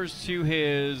receivers to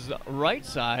his right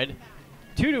side,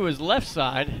 2 to his left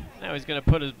side. Now he's going to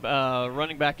put his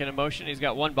running back in motion. He's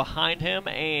got 1 behind him,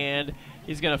 and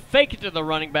He's going to fake it to the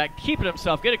running back, keep it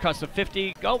himself, get across the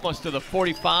 50, almost to the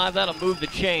 45. That'll move the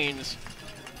chains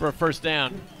for a first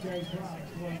down.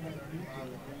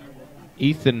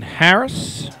 Ethan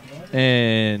Harris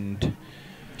and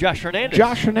Josh Hernandez.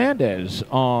 Josh Hernandez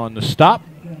on the stop.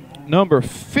 Number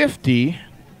 50,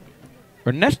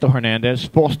 Ernesto Hernandez,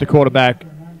 forced the quarterback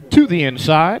to the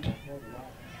inside.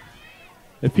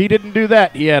 If he didn't do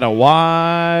that, he had a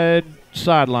wide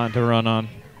sideline to run on.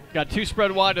 Got two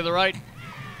spread wide to the right.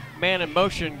 Man in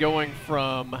motion going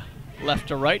from left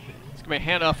to right. It's going to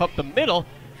be a handoff up the middle.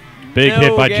 Big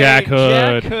hit by Jack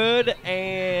Hood. Jack Hood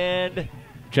and...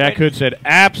 Jack Hood said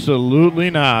absolutely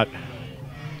not.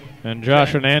 And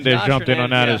Josh Hernandez jumped in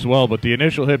on that as well. But the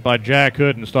initial hit by Jack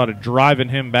Hood and started driving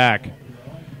him back.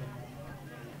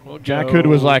 Jack Hood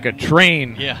was like a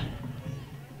train. Yeah.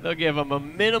 They'll give him a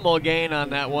minimal gain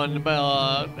on that one.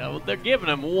 They're giving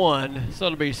him 1, so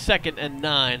it'll be 2nd and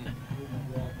 9.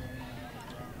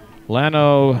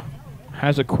 Llano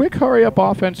has a quick hurry-up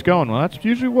offense going. Well, that's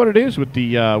usually what it is with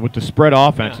the spread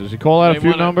offenses. You call out a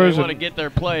few numbers. They want to get their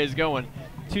plays going.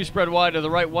 2 spread wide to the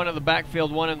right, 1 in the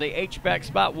backfield, 1 in the H-back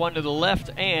spot, 1 to the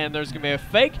left, and there's going to be a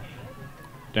fake.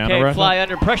 Okay, fly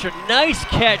under pressure. Nice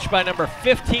catch by number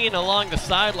 15 along the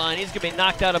sideline. He's going to be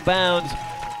knocked out of bounds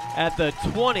at the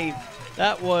 20.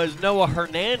 That was Noah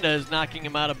Hernandez knocking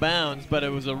him out of bounds, but it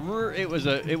was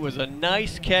a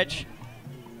nice catch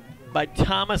by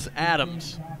Thomas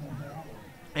Adams.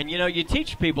 And you know, you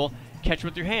teach people catch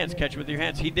with your hands, catch with your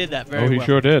hands. He did that very well. Oh, he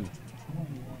sure did.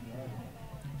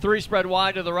 3 spread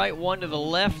wide to the right, 1 to the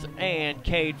left, and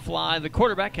Cade Fly. The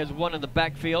quarterback has 1 in the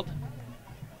backfield.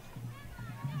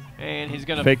 And he's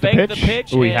going to fake the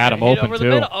pitch. Ooh, he had him open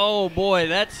too. Oh boy,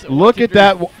 that's look at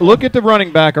that! Look at the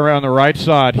running back around the right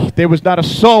side. There was not a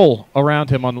soul around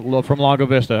him from Lago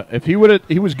Vista. If he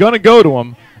was going to go to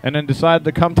him and then decided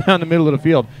to come down the middle of the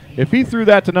field. If he threw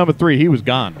that to number 3, he was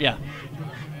gone. Yeah.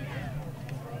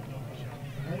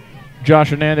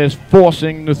 Josh Hernandez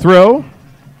forcing the throw.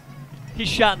 He's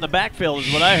shot in the backfield,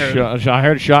 is what I heard. I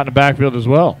heard a shot in the backfield as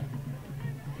well.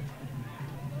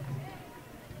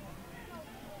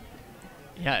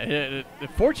 Yeah,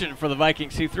 fortunate for the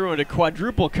Vikings, he threw into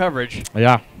quadruple coverage.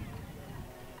 Yeah.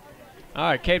 All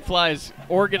right, Cade Fly is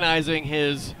organizing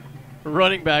his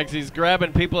running backs. He's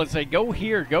grabbing people and saying, go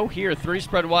here, go here. 3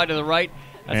 spread wide to the right.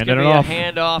 That's going to be a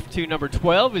handoff to number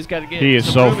 12. He's got to get He is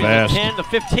so fast. 10 to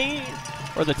 15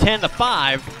 or the 10 to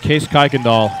 5. Case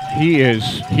Kuykendall,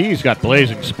 he's got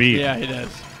blazing speed. Yeah, he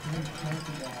does.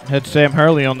 Had Sam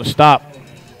Hurley on the stop.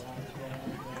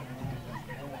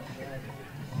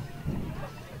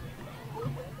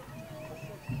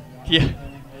 Yeah,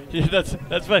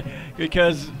 that's funny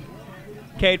because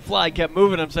Cade Fly kept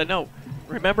moving him. Said, "No,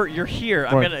 remember you're here.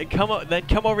 I'm gonna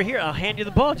come over here. I'll hand you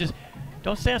the ball. Just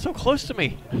don't stand so close to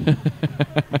me."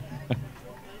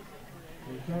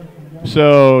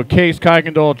 So Case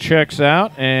Kuykendall checks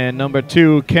out, and number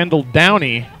 2, Kendall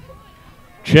Downey,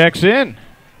 checks in.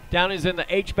 Downey's in the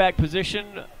H-back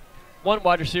position. 1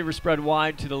 wide receiver spread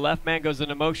wide to the left. Man goes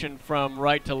into motion from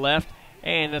right to left.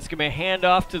 And that's going to be a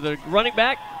handoff to the running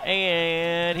back.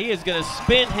 And he is going to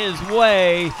spin his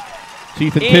way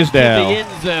into the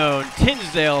end zone.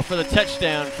 Tinsdale for the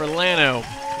touchdown for Llano.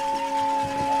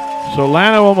 So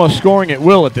Llano almost scoring at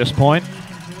will at this point.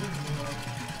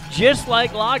 Just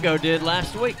like Lago did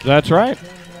last week. That's right.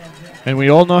 And we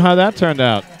all know how that turned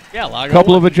out. Yeah, Lago a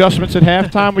couple of adjustments at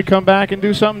halftime. We come back and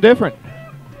do something different.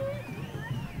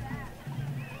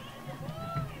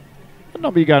 What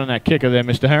number you got on that kicker there,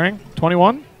 Mr. Herring?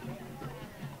 21?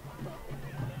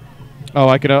 Oh,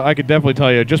 I could definitely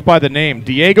tell you just by the name,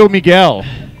 Diego Miguel.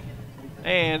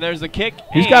 And there's the kick.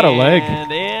 He's got a leg.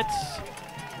 And it's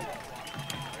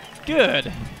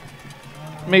good.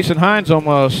 Mason Hines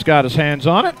almost got his hands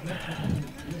on it.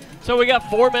 So we got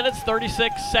 4 minutes,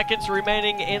 36 seconds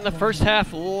remaining in the first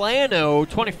half. Llano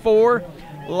 24,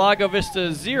 Lago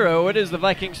Vista 0. It is the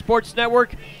Viking Sports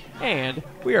Network, and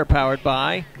we are powered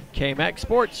by KMAX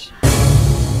Sports.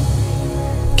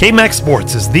 KMAX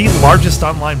Sports is the largest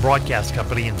online broadcast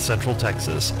company in Central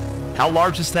Texas. How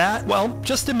large is that? Well,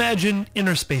 just imagine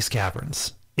inner space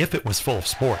caverns, if it was full of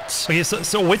sports. Okay,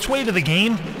 so which way to the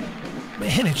game?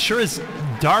 Man, it sure is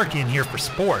dark in here for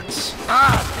sports.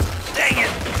 Ah, dang it!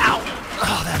 Ow!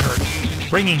 Oh, that hurt.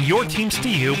 Bringing your teams to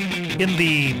you in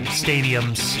the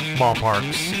stadiums,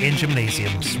 ballparks, and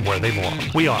gymnasiums where they belong.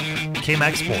 We are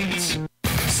KMAX Sports.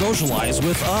 Socialize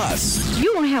with us.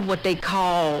 You don't have what they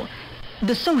call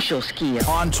the social skill.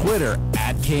 On Twitter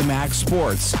at KMAX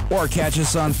Sports, or catch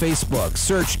us on Facebook.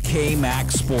 Search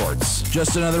KMAX Sports.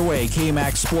 Just another way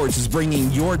KMAX Sports is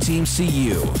bringing your teams to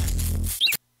you.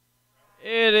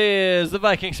 It is the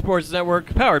Viking Sports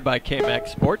Network, powered by KMAX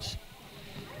Sports.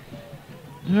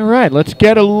 All right, let's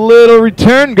get a little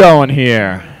return going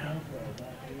here.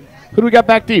 Who do we got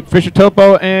back deep? Fisher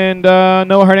Topo and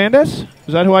Noah Hernandez?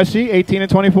 Is that who I see, 18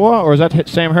 and 24? Or is that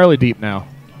Sam Hurley deep now?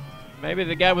 Maybe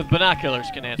the guy with binoculars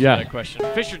can answer that question.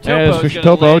 Fisher Topo, as Fisher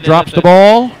Topo drops the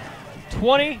ball.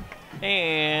 20,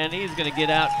 and he's going to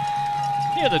get out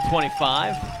near the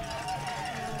 25.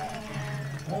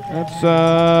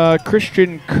 That's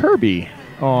Christian Kirby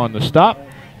on the stop.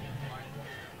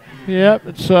 Yep,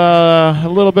 it's a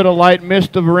little bit of light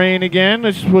mist of rain again.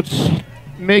 It's what's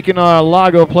making our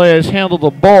LAGO players handle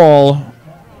the ball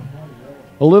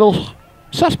a little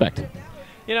suspect.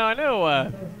 You know, I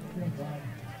know.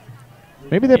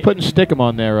 Maybe they're putting Stickum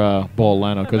on their ball,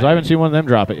 Llano, because I haven't seen one of them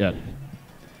drop it yet.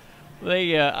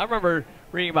 I remember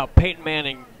reading about Peyton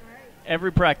Manning.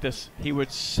 Every practice, he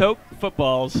would soak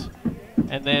footballs,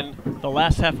 and then the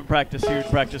last half of practice, he would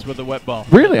practice with a wet ball.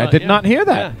 Really? I did not hear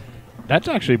that. Yeah. That's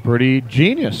actually pretty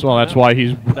genius. Well, that's why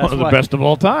he's one of the best of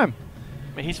all time.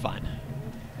 I mean, he's fine.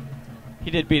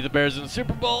 He did beat the Bears in the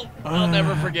Super Bowl. I'll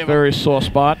never forgive him. Very sore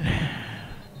spot.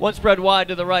 One spread wide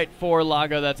to the right for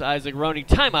LAGO. That's Isaac Roney.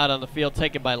 Timeout on the field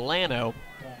taken by Llano.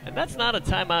 And that's not a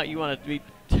timeout you want to be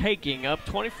taking. Up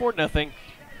 24-0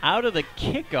 out of the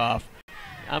kickoff.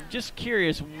 I'm just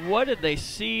curious, what did they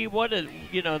see? What did,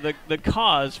 you know, the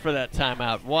cause for that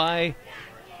timeout? Why?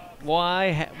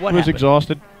 What happened? He was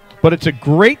exhausted. But it's a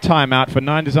great timeout for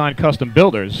 9 Design Custom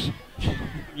Builders.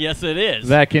 Yes, it is.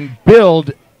 That can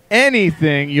build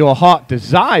anything your heart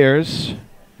desires.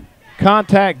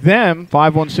 Contact them,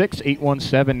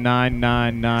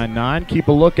 516-817-9999. Keep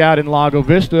a lookout in Lago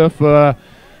Vista for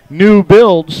new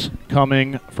builds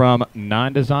coming from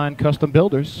 9 Design Custom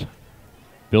Builders.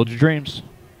 Build your dreams.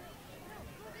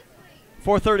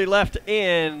 4:30 left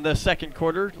in the second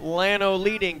quarter. Llano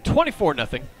leading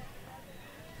 24-0.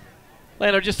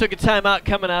 Llano just took a timeout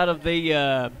coming out of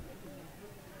the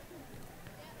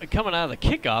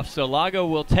kickoff, so LAGO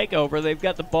will take over. They've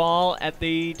got the ball at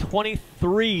the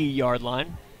 23-yard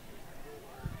line.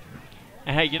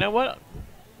 And hey, you know what?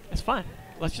 It's fine.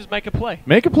 Let's just make a play.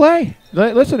 Make a play.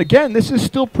 Listen, again, this is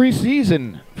still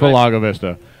preseason for Lago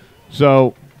Vista.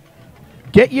 So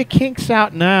get your kinks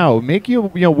out now. Make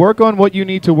work on what you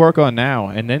need to work on now,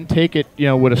 and then take it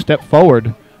with a step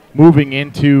forward moving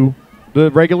into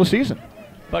the regular season.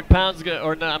 Buck Pounds,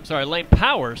 Lane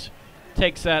Powers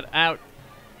takes that out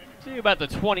to about the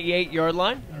 28-yard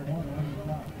line.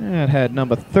 That had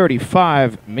number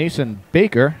 35, Mason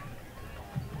Baker,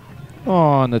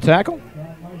 on the tackle.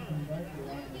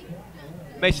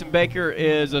 Mason Baker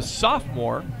is a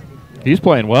sophomore. He's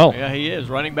playing well. Yeah, he is.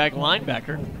 Running back,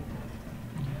 linebacker.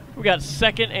 We got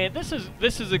second, and this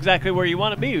is exactly where you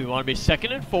want to be. We want to be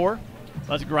 2nd and 4.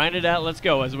 Let's grind it out. Let's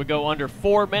go as we go under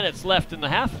 4 minutes left in the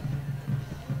half.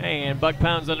 And Buck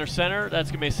Pounds under center. That's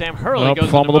going to be Sam Hurley.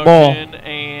 Goes fumble into the ball.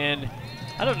 And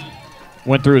I don't know.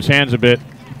 Went through his hands a bit.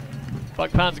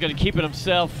 Buck Pounds going to keep it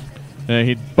himself.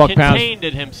 Contained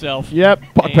it himself. Yep,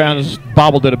 Buck Pounds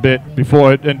bobbled it a bit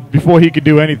before he could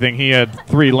do anything. He had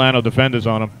 3 Llano defenders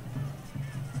on him.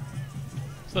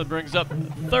 So it brings up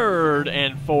 3rd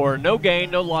and 4. No gain,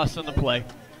 no loss on the play.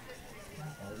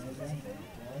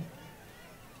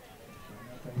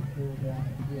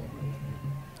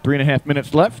 Three and a half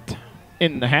minutes left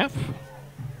in the half.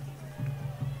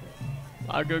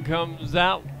 LAGO comes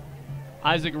out.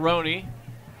 Isaac Roney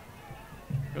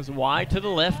goes wide to the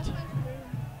left.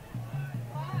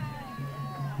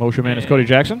 Motion man is Cody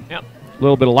Jackson. Yep. A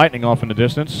little bit of lightning off in the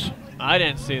distance. I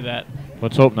didn't see that.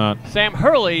 Let's hope not. Sam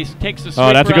Hurley takes the sweep.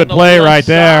 Oh, that's a good play right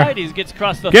there. Side. He gets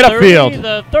across the 30, upfield.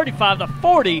 The 35, the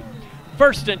 40.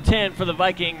 1st and 10 for the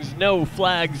Vikings. No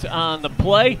flags on the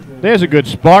play. There's a good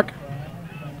spark.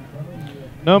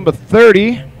 Number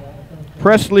 30,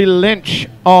 Presley Lynch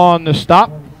on the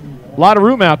stop. A lot of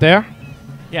room out there.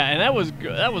 Yeah, and that was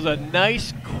a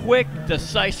nice, quick,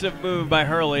 decisive move by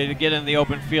Hurley to get in the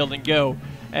open field and go.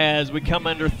 As we come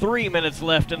under 3 minutes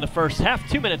left in the first half,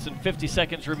 2 minutes and 50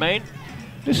 seconds remain.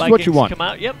 This Vikings is what you want. Come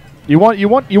out. Yep. You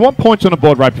want points on the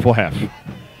board right before half.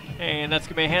 And that's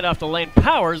going to be a handoff to Lane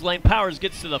Powers. Lane Powers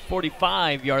gets to the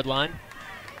 45-yard line.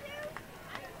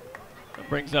 That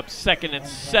brings up 2nd and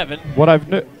 7.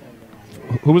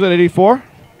 Who was that, 84?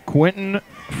 Quentin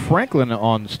Franklin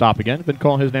on the stop again. Been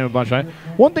calling his name a bunch.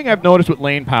 One thing I've noticed with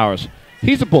Lane Powers,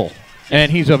 he's a bull,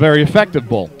 and he's a very effective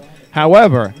bull.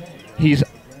 However, he's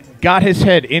got his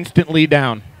head instantly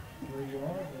down.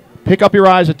 Pick up your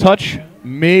eyes a touch.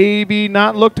 Maybe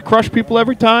not look to crush people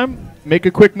every time. Make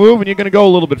a quick move, and you're going to go a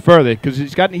little bit further because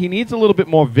he needs a little bit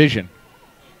more vision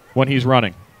when he's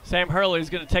running. Sam Hurley's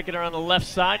going to take it around the left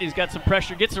side. He's got some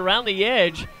pressure. Gets around the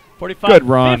edge. 45-50. Good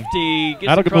run.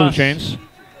 That'll go the chains.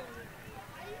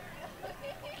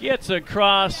 Gets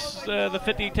across the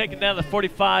 50, taking down the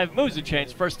 45. Moves the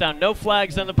chains. First down. No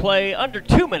flags on the play. Under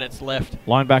 2 minutes left.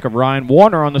 Linebacker Ryan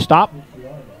Warner on the stop.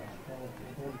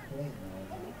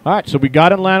 All right, so we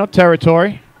got in Llano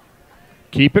territory.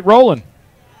 Keep it rolling.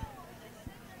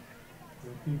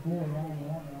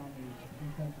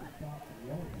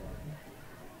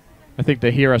 I think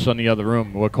they hear us on the other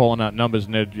room. We're calling out numbers,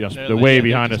 and they're way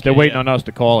behind us. They're waiting on us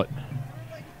to call it.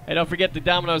 Hey, don't forget the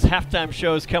Domino's halftime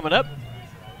show is coming up.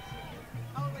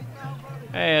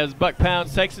 As Buck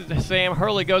Pounds takes it to Sam.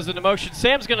 Hurley goes into motion.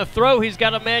 Sam's going to throw. He's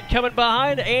got a man coming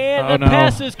behind, and the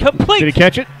pass is complete. Did he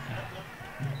catch it?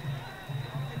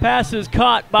 Pass is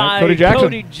caught by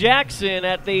Cody Jackson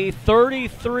at the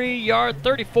 34-yard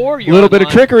line. A little bit of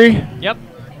trickery. Yep.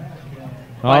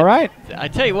 All right. I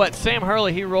tell you what, Sam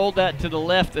Hurley, he rolled that to the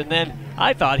left, and then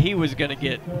I thought he was going to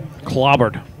get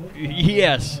clobbered.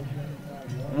 Yes.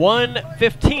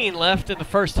 1:15 left in the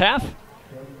first half.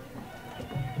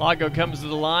 Lago comes to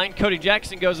the line. Cody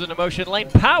Jackson goes into motion. Lane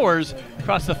Powers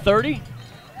across the 30.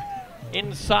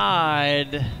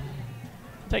 Inside.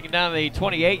 Taking down the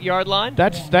 28-yard line.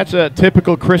 That's a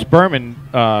typical Chris Berman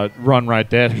run right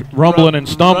there. Rumbling and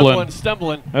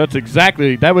stumbling. That's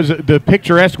exactly. That was the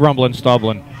picturesque rumbling,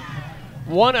 stumbling.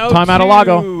 1:02 timeout of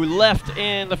Lago. left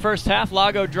in the first half.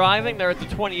 Lago driving. They're at the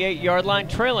 28-yard line,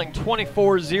 trailing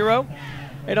 24-0.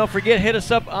 Hey, don't forget, hit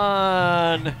us up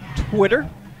on Twitter.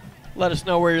 Let us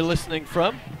know where you're listening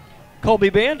from. Colby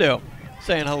Bando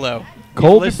saying hello.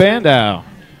 Colby Bando.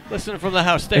 Listening from the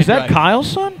house stage. Is that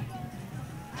Kyle's son?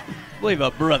 I believe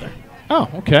a brother. Oh,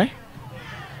 okay.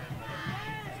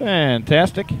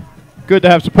 Fantastic. Good to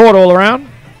have support all around.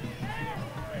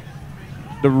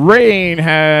 The rain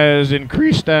has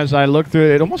increased as I look through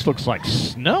it. It almost looks like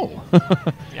snow.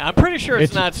 Yeah, I'm pretty sure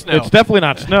it's not snow. It's definitely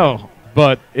not snow,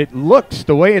 but it looks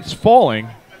the way it's falling.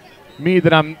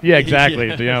 Yeah, exactly.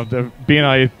 Yeah. What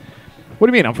do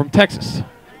you mean? I'm from Texas.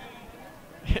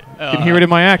 You can hear it in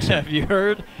my accent. Have you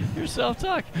heard yourself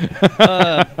talk?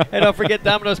 Hey, don't forget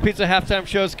Domino's Pizza halftime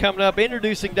shows coming up.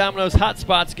 Introducing Domino's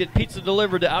Hotspots. Get pizza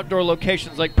delivered to outdoor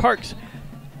locations like parks,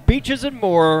 beaches, and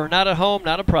more. Not at home,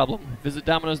 not a problem. Visit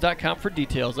Domino's.com for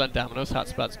details on Domino's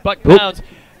Hotspots. Buck Pounds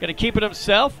going to keep it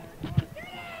himself.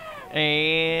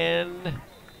 And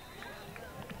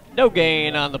no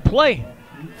gain on the play.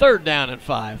 3rd down and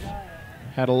 5.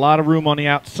 Had a lot of room on the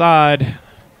outside.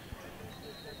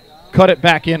 Cut it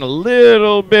back in a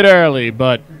little bit early,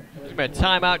 but there's been a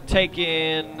timeout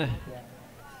taken.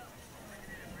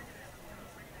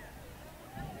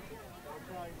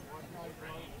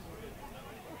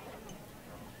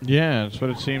 Yeah, that's what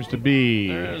it seems to be.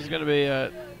 There's going to be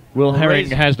a Will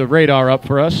Herring has the radar up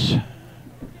for us.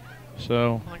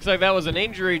 So looks like that was an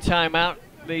injury timeout.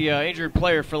 The injured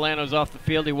player for Llano's off the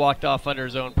field. He walked off under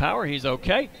his own power. He's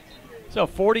okay. So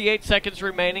 48 seconds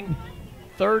remaining.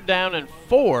 3rd down and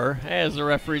 4 as the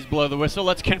referees blow the whistle.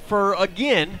 Let's confer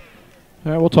again.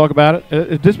 All right, we'll talk about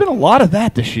it. There's been a lot of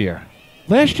that this year.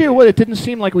 Last year, it didn't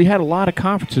seem like we had a lot of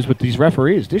conferences with these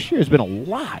referees. This year has been a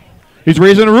lot. He's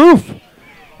raising a roof.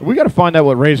 We got to find out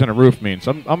what raising a roof means.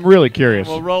 I'm really curious.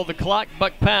 We'll roll the clock.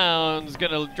 Buck Pounds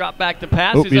going to drop back to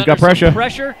pass. He's got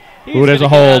pressure. Ooh, there's a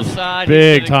hold.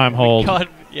 Big time hold.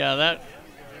 Yeah, that.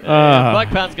 Buck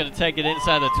Pounds going to take it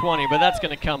inside the 20, but that's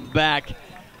going to come back.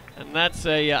 And that's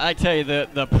I tell you,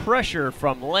 the pressure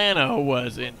from Llano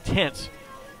was intense.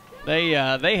 They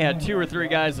had 2 or 3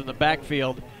 guys in the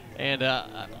backfield, and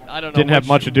I don't know. Didn't have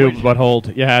much to do but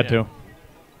hold. You had to.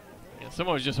 Yeah,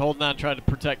 someone was just holding on, trying to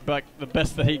protect Buck the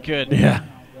best that he could. Yeah.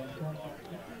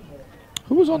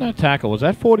 Who was on that tackle? Was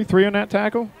that 43 on that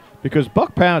tackle? Because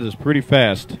Buck Pounds is pretty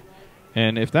fast.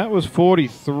 And if that was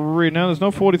 43, no, there's no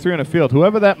 43 on the field.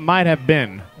 Whoever that might have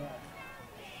been,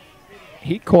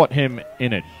 he caught him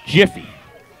in a jiffy.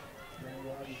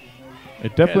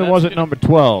 It definitely wasn't number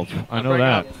 12. I know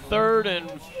that. 3rd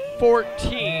and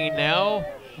 14 now.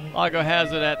 Lago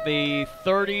has it at the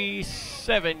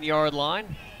 37-yard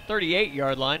line,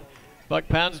 38-yard line. Buck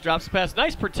Pounds drops the pass.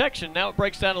 Nice protection. Now it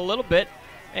breaks down a little bit,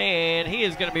 and he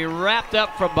is going to be wrapped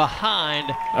up from behind.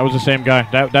 That was the same guy.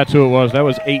 That's who it was. That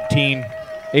was 18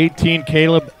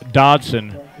 Caleb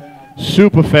Dodson.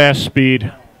 Super fast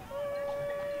speed.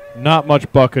 Not much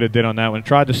Buck could have did on that one.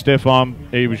 Tried to stiff arm.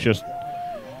 He was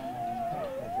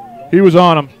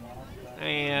on him.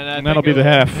 And that'll be the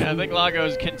half. I think Lago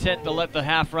is content to let the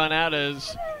half run out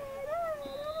as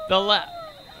the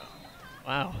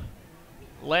Wow.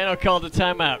 Llano called the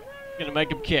timeout. Going to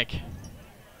make him kick.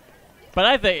 But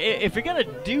I think if you're going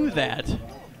to do that,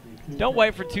 don't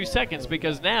wait for 2 seconds,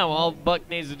 because now all Buck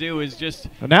needs to do is just.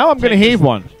 Now I'm going to heave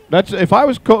one. That's if I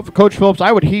was Coach Phillips,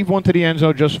 I would heave one to the end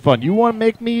zone just for fun. You want to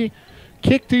make me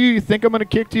kick to you? You think I'm going to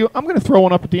kick to you? I'm going to throw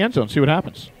one up at the end zone. See what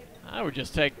happens. I would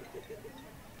just take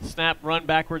snap, run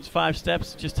backwards 5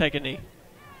 steps, just take a knee.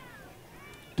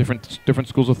 Different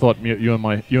schools of thought. You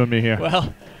and me here.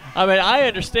 Well, I mean, I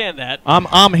understand that.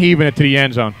 I'm heaving it to the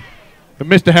end zone. But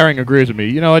Mr. Herring agrees with me.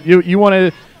 You know what? You want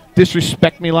to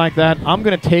disrespect me like that? I'm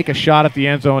going to take a shot at the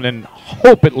end zone and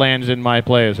hope it lands in my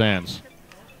player's hands.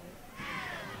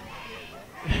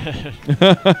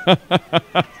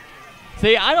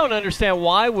 See, I don't understand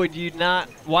why would you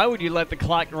let the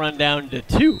clock run down to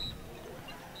 2?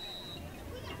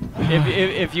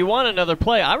 If you want another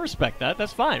play, I respect that.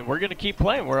 That's fine. We're going to keep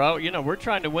playing. We're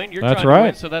trying to win. You're trying to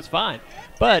win, so that's fine.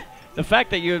 But the fact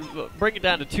that you bring it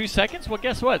down to 2 seconds, well,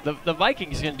 guess what? The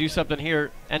Vikings can do something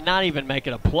here and not even make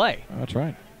it a play. That's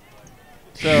right.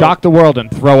 So shock the world and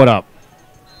throw it up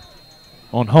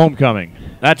on homecoming.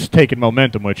 That's taking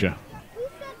momentum with you.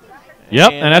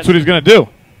 Yep, and that's what he's going to do.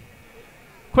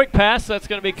 Quick pass. That's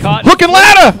going to be caught. Hook and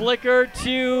ladder. Flicker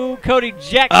to Cody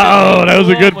Jackson. Oh, that was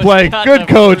a good play. Good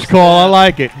coach call. I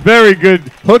like it. Very good.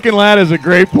 Hook and ladder is a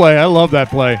great play. I love that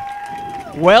play.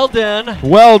 Well done.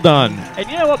 Well done.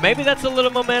 And you know what? Maybe that's a little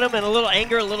momentum and a little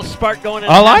anger, a little spark going in.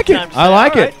 I like it. I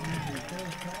like it.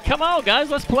 Come on, guys.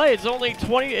 Let's play. It's only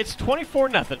 20. It's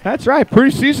 24-0. That's right.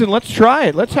 Preseason. Let's try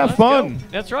it. Let's have fun. Go.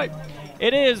 That's right.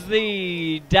 It is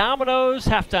the Domino's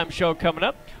halftime show coming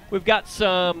up. We've got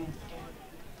some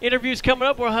interviews coming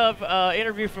up. We'll have an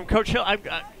interview from Coach Hill.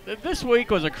 This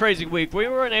week was a crazy week. We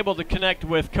weren't able to connect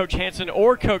with Coach Hansen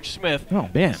or Coach Smith. Oh,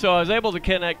 man. So I was able to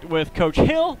connect with Coach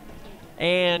Hill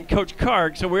and Coach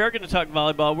Karg. So we are going to talk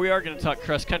volleyball. We are going to talk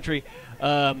cross country.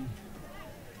 And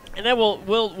then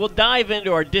we'll dive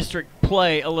into our district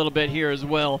play a little bit here as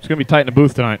well. It's going to be tight in the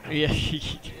booth tonight. Yeah,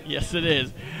 yes, it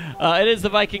is. It is the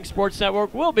Viking Sports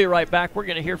Network. We'll be right back. We're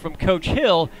going to hear from Coach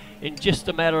Hill in just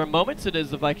a matter of moments. It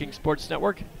is the Viking Sports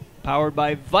Network, powered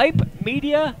by Vype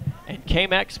Media and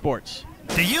KMAX Sports.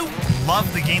 Do you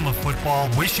love the game of football,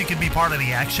 wish you could be part of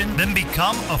the action? Then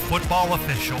become a football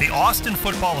official. The Austin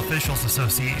Football Officials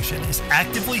Association is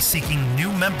actively seeking new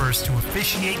members to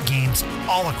officiate games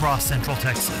all across Central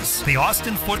Texas. The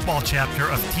Austin Football Chapter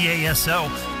of TASO,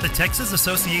 the Texas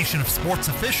Association of Sports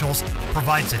Officials,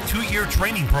 provides a 2-year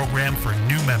training program for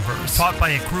new members. Taught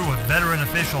by a crew of veteran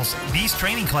officials, these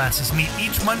training classes meet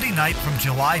each Monday night from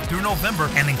July through November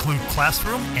and include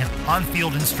classroom and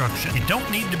on-field instruction. You don't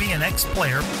need to be an ex-player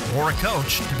or a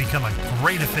coach to become a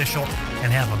great official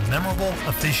and have a memorable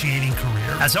officiating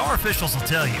career. As our officials will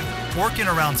tell you, working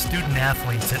around student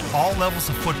athletes at all levels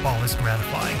of football is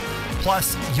gratifying.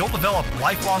 Plus, you'll develop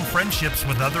lifelong friendships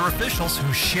with other officials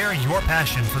who share your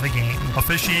passion for the game.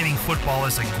 Officiating football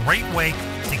is a great way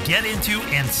to get into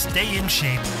and stay in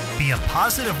shape, be a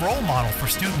positive role model for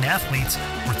student athletes,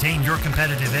 retain your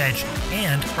competitive edge,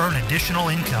 and earn additional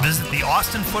income. Visit the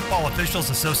Austin Football Officials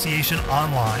Association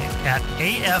online at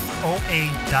afoa.ws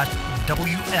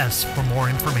for more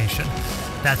information.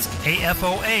 That's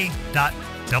afoa.ws.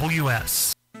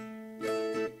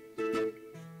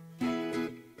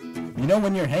 You know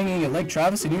when you're hanging at Lake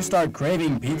Travis and you start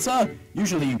craving pizza?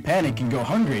 Usually you panic and go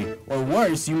hungry. Or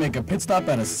worse, you make a pit stop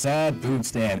at a sad food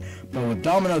stand. But with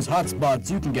Domino's Hotspots,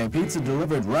 you can get pizza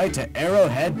delivered right to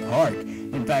Arrowhead Park.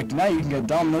 In fact, now you can get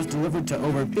Domino's delivered to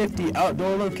over 50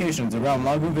 outdoor locations around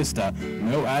Lago Vista.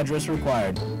 No address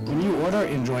required. When you order,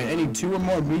 enjoy any 2 or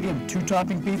more medium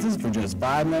 2-topping pizzas for just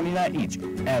 $5.99 each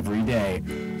every day.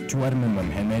 2-item minimum.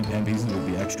 Handmade pan pizzas will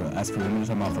be extra. Ask for limited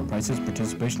time offer. Prices,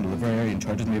 participation, delivery area, and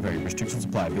charges may vary. Restrictions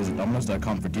apply. Visit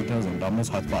Domino's.com for details on Domino's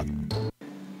Hotspot.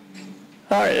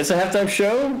 All right, it's a halftime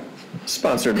show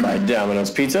sponsored by Domino's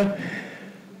Pizza.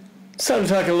 It's time to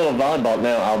talk a little volleyball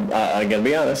now. I gotta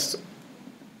be honest.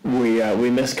 We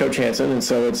miss Coach Hansen, and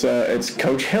so it's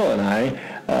Coach Hill and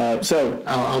I. So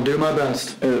I'll do my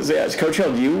best. Yes, Coach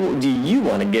Hill, do you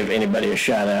want to give anybody a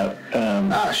shout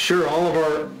out? Sure, all of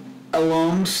our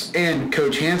alums and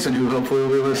Coach Hansen, who hopefully will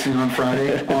be listening on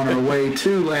Friday on our way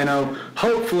to Llano,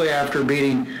 hopefully after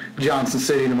beating Johnson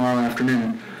City tomorrow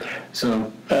afternoon.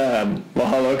 So, well,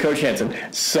 hello, Coach Hansen.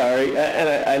 Sorry,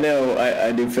 and I know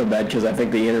I do feel bad because I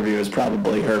think the interview is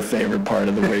probably her favorite part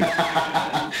of the week.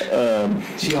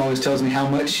 She always tells me how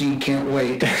much she can't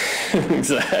wait.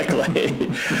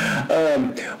 Exactly.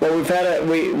 Well,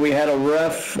 we had a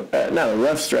rough, not a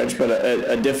rough stretch, but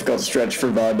a difficult stretch for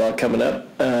volleyball coming up.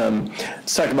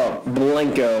 Let's talk about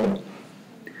Blanco.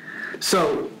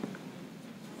 So,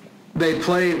 we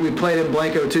played in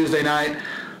Blanco Tuesday night.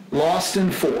 Lost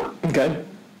in 4. Okay.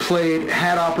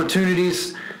 Had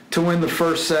opportunities to win the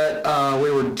first set.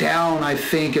 We were down, I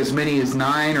think, as many as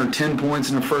 9 or 10 points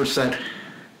in the first set.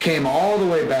 Came all the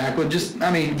way back with just,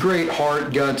 I mean, great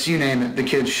heart, guts, you name it. The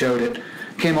kids showed it.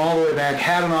 Came all the way back,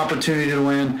 had an opportunity to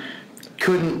win,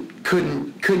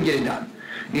 couldn't get it done.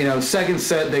 You know, second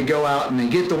set, they go out and they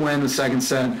get the win the second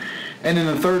set. And then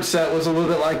the third set was a little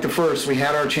bit like the first. We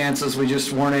had our chances, we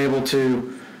just weren't able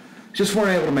to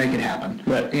make it happen.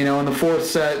 Right. You know, in the fourth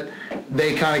set,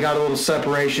 they kind of got a little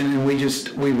separation, and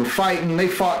we were fighting. They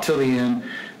fought till the end.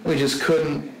 We just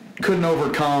couldn't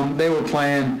overcome. They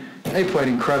played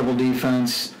incredible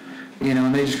defense, you know,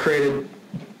 and they just created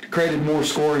more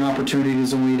scoring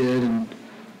opportunities than we did,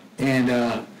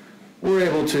 and we're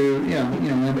able to,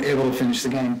 able to finish the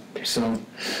game. So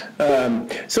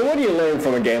what do you learn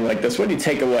from a game like this? What do you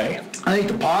take away? I think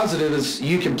the positive is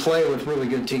you can play with really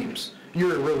good teams.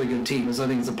 You're a really good team, I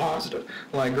think is a positive.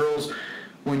 Like girls,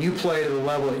 when you play to the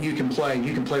level that you can play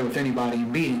with anybody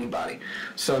and beat anybody.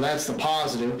 So that's the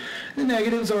positive. The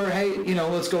negatives are, hey,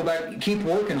 let's go back, keep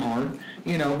working hard,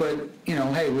 but,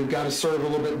 hey, we've got to serve a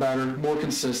little bit better, more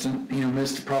consistent,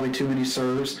 missed probably too many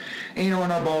serves. And,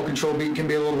 and our ball control can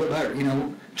be a little bit better,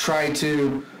 try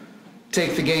to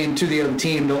take the game to the other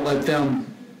team, don't let them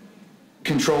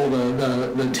control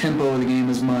the tempo of the game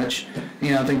as much.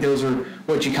 I think those are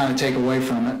what you kind of take away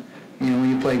from it. When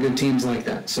you play good teams like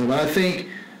that. So, but I think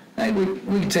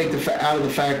we can take out of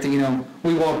the fact that,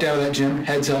 we walked out of that gym,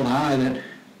 heads held high, that,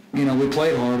 we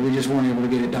played hard, we just weren't able to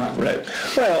get it done. Right.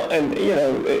 Well, and,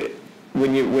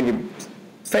 when you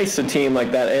face a team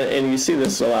like that, and you see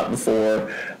this a lot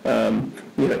before,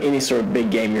 any sort of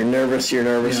big game, you're nervous,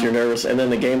 and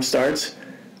then the game starts,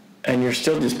 and you're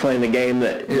still just playing the game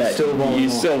that you still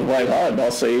play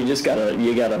volleyball, so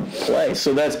you gotta play.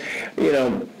 So that's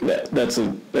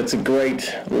that's a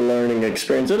great learning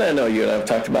experience. And I know you and I've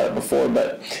talked about it before,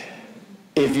 but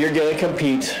if you're gonna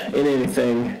compete in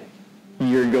anything,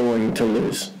 you're going to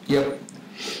lose. Yep.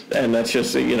 And that's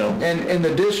just And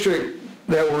the district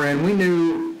that we're in, we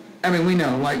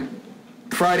know, like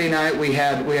Friday night we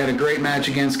had a great match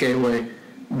against Gateway,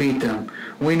 beat them.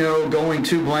 We know going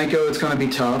to Blanco, it's going to be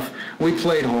tough. We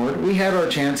played hard. We had our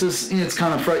chances. It's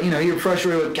kind of, you're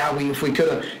frustrated with, God, if we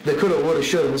could have, they could have, would have,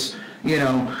 should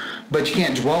have, but you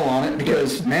can't dwell on it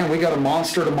because, man, we got a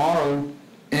monster tomorrow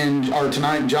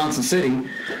tonight in Johnson City,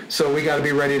 so we got to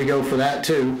be ready to go for that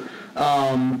too.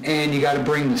 And you got to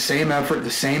bring the same effort,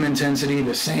 the same intensity,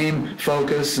 the same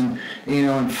focus, and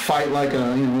and fight like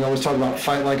we always talk about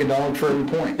fight like a dog for every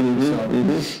point.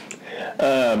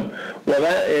 Well,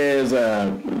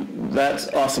 that's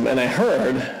awesome. And I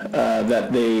heard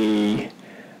that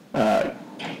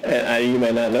you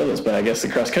may not know this, but I guess the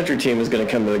cross-country team is going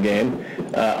to come to the game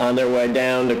on their way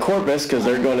down to Corpus because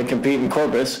they're going to compete in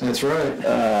Corpus. That's right.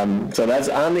 So that's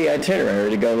on the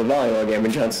itinerary to go to the volleyball game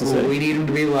in Johnson City. We need them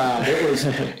to be loud.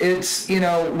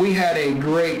 We had a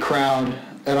great crowd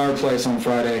at our place on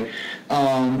Friday.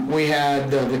 We had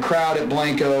the crowd at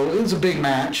Blanco. It was a big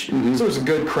match, so it was a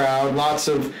good crowd. Lots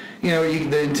of,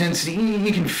 the intensity,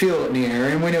 you can feel it in the air,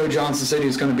 and we know Johnson City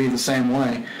is going to be the same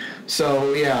way.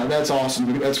 So, yeah, that's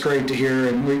awesome. That's great to hear,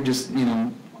 and we just,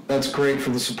 that's great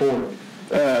for the support.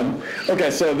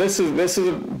 Okay, so this is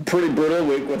a pretty brutal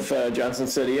week with Johnson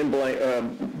City and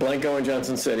Blanco and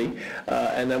Johnson City,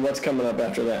 and then what's coming up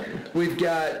after that? We've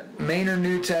got Maynard,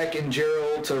 New Tech, and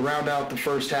Gerald to round out the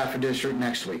first half of district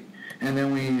next week. And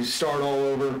then we start all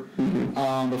over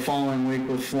the following week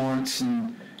with Florence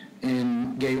and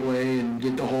Gateway and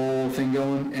get the whole thing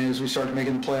going as we start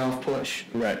making the playoff push.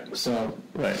 Right. So.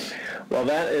 Right. Well,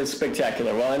 that is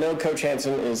spectacular. Well, I know Coach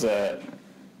Hansen is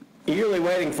eagerly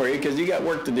waiting for you because you got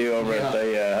work to do over at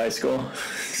the high school.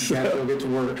 You got to go get to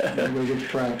work. You got to go get to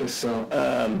practice. So.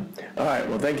 All right.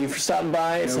 Well, thank you for stopping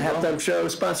by. It's the Halftime Show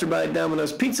sponsored by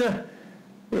Domino's Pizza.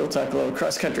 We'll talk a little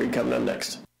cross-country coming up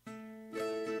next.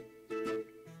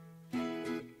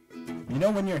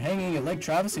 When you're hanging at Lake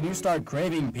Travis and you start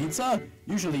craving pizza?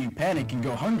 Usually you panic and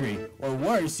go hungry, or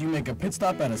worse, you make a pit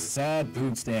stop at a sad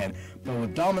food stand. But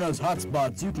with Domino's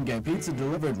Hotspots, you can get pizza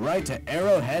delivered right to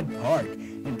Arrowhead Park.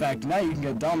 In fact, now you can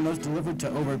get Domino's delivered to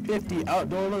over 50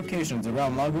 outdoor locations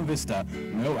around Lago Vista.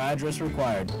 No address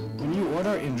required. When you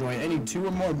order, enjoy any 2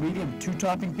 or more medium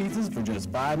 2-topping pizzas for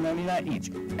just $5.99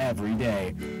 each every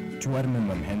day. 2-item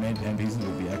minimum. Handmade pan pizzas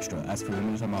will be extra. Ask for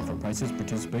limited time offer. Prices,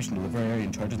 participation, delivery area,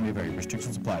 and charges may vary.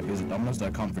 Restrictions apply. Visit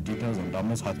Domino's.com for details on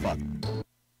Domino's Hotspot.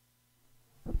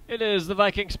 It is the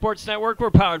Viking Sports Network.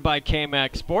 We're powered by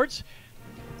KMAX Sports.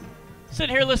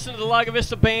 Sitting here listening to the Lago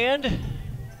Vista Band.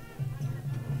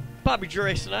 Bobby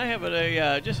Drace and I having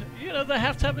a just the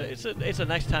halftime. It's a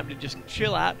nice time to just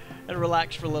chill out and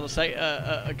relax for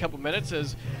a couple minutes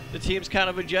as the teams kind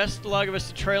of adjust. Lago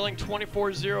Vista trailing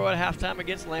 24-0 at halftime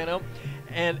against Llano,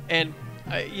 and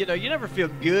you never feel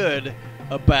good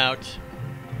about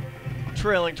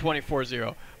trailing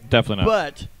 24-0. Definitely not.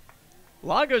 But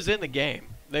Lago's in the game.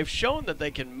 They've shown that they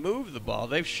can move the ball.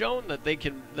 They've shown that they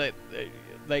can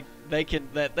they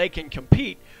can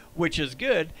compete, which is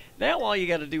good. Now all you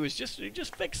got to do is just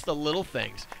fix the little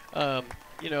things. A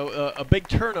big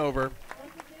turnover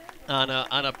on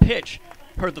a pitch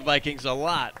hurt the Vikings a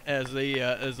lot as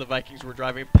the Vikings were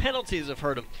driving. Penalties have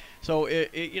hurt them. So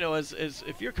as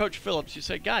if you're Coach Phillips, you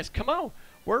say, guys, come on,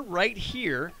 we're right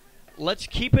here. Let's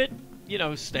keep it.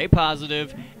 Stay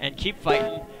positive and keep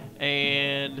fighting.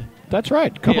 And that's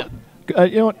right.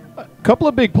 A couple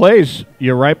of big plays.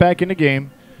 You're right back in the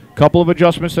game. Couple of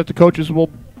adjustments that the coaches will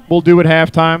do at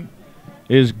halftime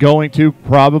is going to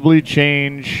probably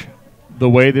change the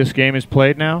way this game is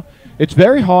played now. It's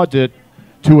very hard to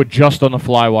adjust on the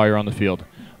fly while you're on the field.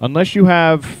 Unless you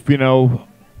have,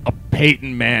 a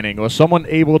Peyton Manning or someone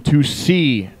able to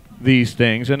see these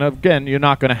things. And, again, you're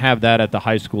not going to have that at the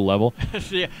high school level.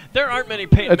 Yeah, there aren't many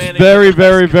Peyton Mannings. It's very,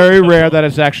 very, very rare that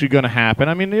it's actually going to happen.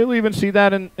 I mean, you'll even see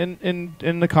that in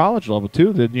the college level,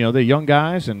 too. They're young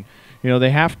guys and, they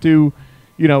have to,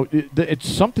 it's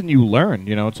something you learn.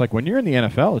 It's like when you're in the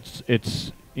NFL,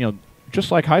 it's just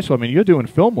like high school. I mean, you're doing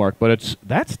film work, but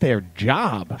that's their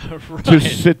job right. to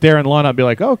sit there and line up and be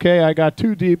like, okay, I got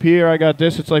 2 deep here, I got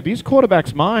this. It's like these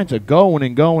quarterbacks' minds are going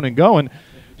and going and going.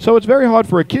 So it's very hard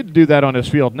for a kid to do that on his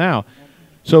field now.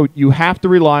 So you have to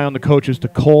rely on the coaches to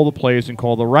call the plays and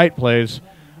call the right plays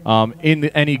in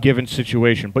any given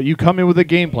situation. But you come in with a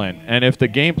game plan, and if the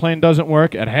game plan doesn't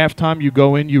work, at halftime you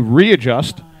go in, you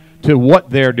readjust to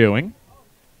what they're doing,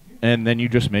 and then you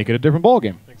just make it a different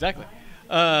ballgame. Exactly.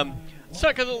 Let's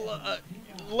talk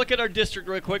look at our district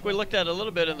real quick. We looked at it a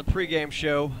little bit in the pregame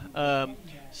show.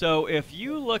 So if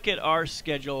you look at our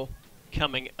schedule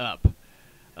coming up,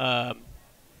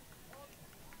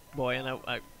 boy, and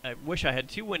I wish I had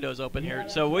 2 windows open here.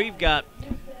 So we've got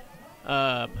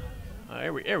here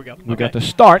we go. We got the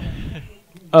start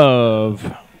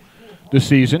of the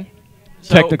season,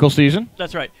 technical season.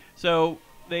 That's right. So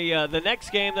the next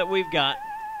game that we've got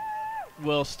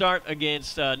will start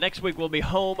against next week. We'll be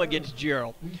home against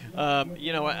Gerald.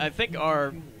 I think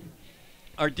our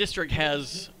district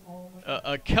has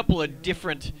a couple of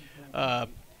different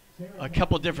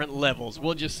levels.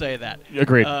 We'll just say that.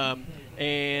 Agreed.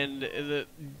 And the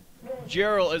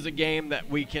Gerald is a game that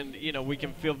we can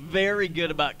feel very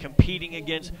good about competing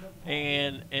against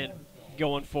and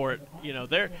going for it.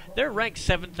 They're ranked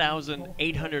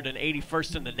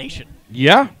 7,881st in the nation.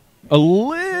 Yeah, a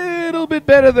little bit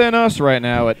better than us right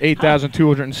now at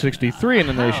 8,263 in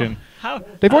the nation.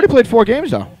 They've already played 4 games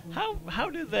though.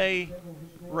 How do they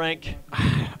rank?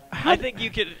 I think you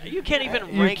can't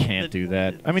even rank. You can't do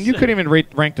that. I mean, you couldn't even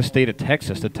rank the state of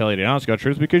Texas, to tell you the honest God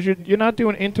truth, because you're not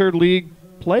doing interleague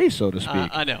play, so to speak.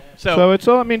 I know. So it's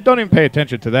all. I mean, don't even pay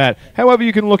attention to that. However,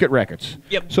 you can look at records.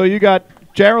 Yep. So you got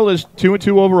Gerald is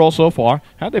 2-2 overall so far.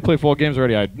 How'd they play 4 games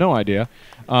already? I had no idea.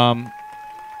 And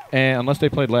unless they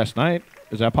played last night,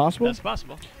 is that possible? That's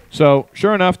possible. So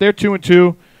sure enough, they're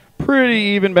 2-2, pretty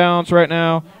even balance right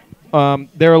now.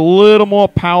 They're a little more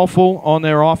powerful on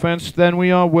their offense than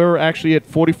we are. We're actually at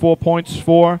 44 points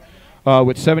for,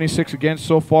 with 76 against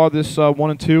so far this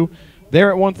 1-2.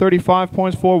 They're at 135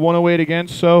 points for, 108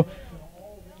 against. So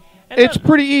it's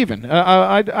pretty even.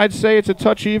 I'd say it's a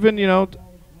touch even.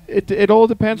 It all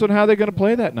depends on how they're going to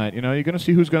play that night. You're going to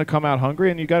see who's going to come out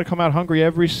hungry, and you got to come out hungry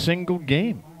every single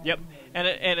game. Yep, and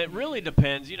it really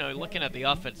depends. Looking at the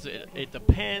offense, it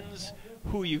depends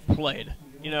who you've played.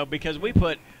 Because we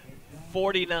put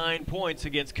 49 points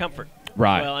against Comfort.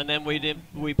 Right. Well, and then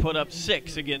we put up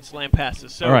 6 against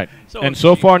Lampasas. So, all right.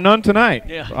 So far, none tonight.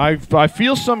 Yeah. I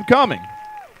feel some coming.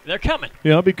 They're coming.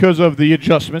 Because of the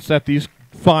adjustments that these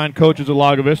fine coaches at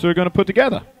Lago Vista are going to put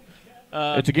together.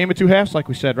 It's a game of 2 halves, like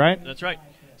we said, right? That's right.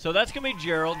 So that's going to be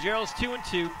Gerald. Gerald's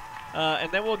 2-2.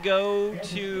 And then we'll go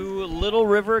to Little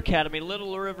River Academy.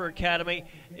 Little River Academy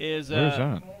is where's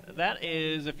that? That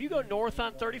is if you go north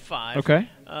on 35. Okay.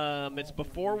 It's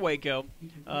before Waco,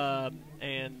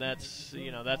 and that's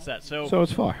that. So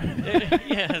it's far.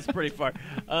 Yeah, it's pretty far.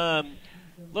 Go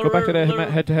back to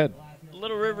that head-to-head.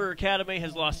 Little River Academy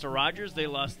has lost to Rogers. They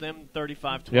lost them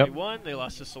 35-21. Yep. They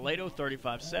lost to Salado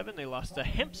 35-7. They lost to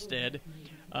Hempstead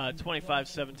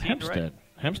 25-17. Hempstead. Right?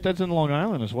 Hempstead's in Long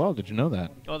Island as well. Did you know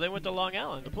that? Oh, they went to Long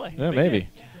Island to play. Yeah, maybe.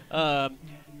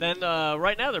 Then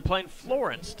right now they're playing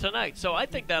Florence tonight. So I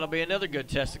think that'll be another good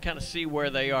test to kind of see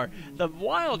where they are. The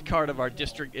wild card of our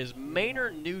district is Manor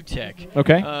New Tech.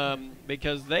 Okay.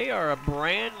 Because they are a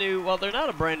brand new, well, they're not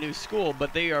a brand new school,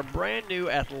 but they are a brand new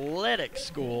athletic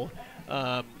school.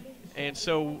 And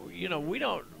so, you know, we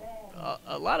don't,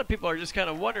 a lot of people are just kind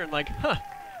of wondering, like,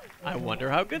 I wonder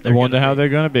how good they're going to be. I wonder how they're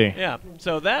going to be. Yeah.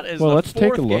 So that is the let's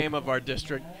fourth game of our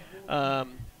district.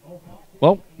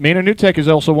 Well, Manor New Tech is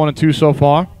also 1-2 so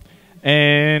far,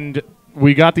 and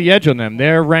we got the edge on them.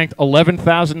 They're ranked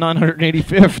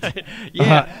 11,985th.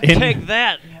 Yeah, take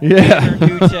that, yeah. Manor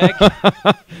New Tech.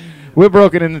 We're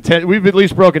broken in the we've at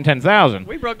least broken 10,000.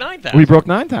 We broke 9,000. We broke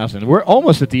 9,000. We're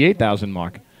almost at the 8,000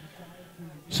 mark.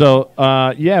 So,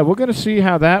 yeah, we're going to see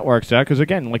how that works out because,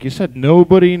 again, like you said,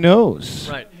 nobody knows.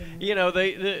 Right. You know,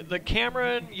 the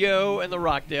Cameron, Yo, and the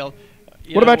Rockdale.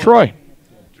 What about Troy?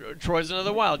 Troy's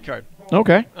another wild card.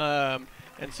 Okay.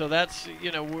 And so that's,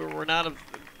 you know, we're not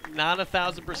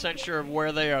 1,000% sure of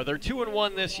where they are. They're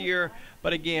 2-1 this year,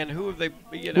 but again, who have they?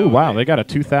 You know. Ooh, wow, they got a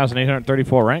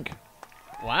 2,834 rank.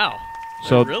 Wow.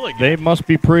 So really good. They must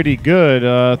be pretty good.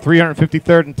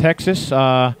 353rd in Texas.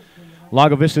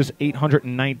 Lago Vista's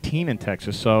 819 in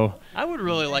Texas. So I would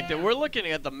really like that. We're looking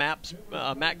at the maps,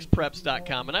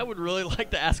 maxpreps.com, and I would really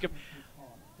like to ask them,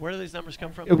 where do these numbers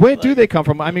come from? Where do they come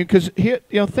from? I mean, because here,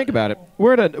 you know, think about it.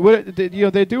 You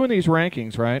know, they're doing these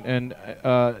rankings, right? And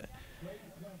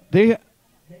they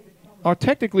are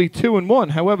technically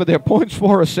 2-1. However, their points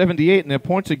for are 78, and their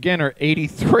points again are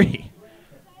 83.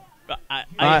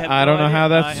 I don't know how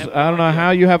that's. I don't know how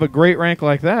you have a great rank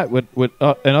like that with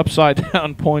an upside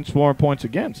down points for and points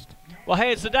against. Well,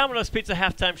 hey, it's the Domino's Pizza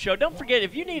halftime show. Don't forget,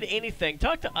 if you need anything,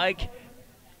 talk to Ike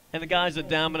and the guys at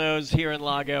Domino's here in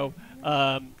Lago.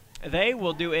 They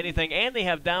will do anything, and they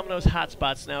have Domino's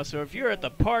hotspots now. So if you're at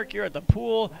the park, you're at the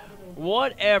pool,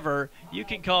 whatever, you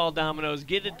can call Domino's,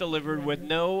 get it delivered with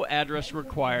no address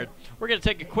required. We're going to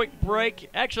take a quick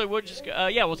break. Actually, we'll just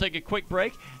we'll take a quick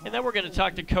break, and then we're going to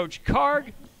talk to Coach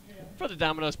Karg for the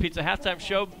Domino's Pizza halftime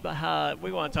show.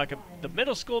 We want to talk about the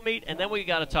middle school meet, and then we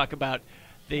got to talk about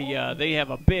they have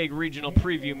a big regional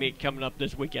preview meet coming up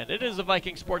this weekend. It is the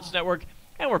Viking Sports Network,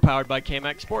 and we're powered by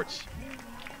KMAX Sports.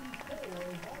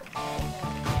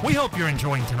 We hope you're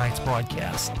enjoying tonight's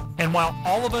broadcast. And while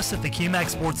all of us at the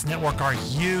KMAX Sports Network are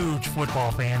huge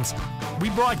football fans, we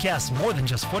broadcast more than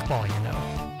just football, you know.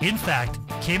 In fact,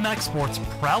 KMAX Sports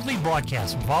proudly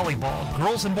broadcasts volleyball,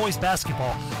 girls and boys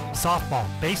basketball, softball,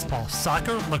 baseball,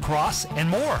 soccer, lacrosse, and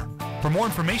more. For more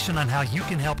information on how you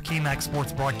can help KMAX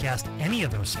Sports broadcast any of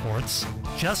those sports,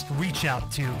 just reach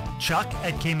out to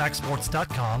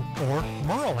chuck@kmaxsports.com or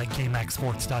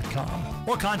merle@kmaxsports.com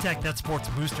or contact that sports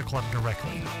booster club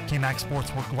directly. KMAX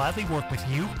Sports will gladly work with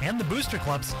you and the booster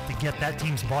clubs to get that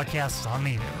team's broadcasts on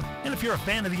the air. And if you're a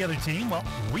fan of the other team, well,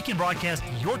 we can broadcast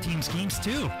your team's games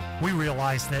too. We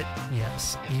realize that,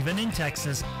 yes, even in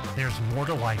Texas, there's more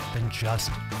to life than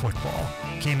just football.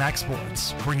 KMAX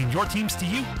Sports, bringing your teams to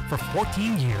you for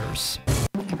 14 years.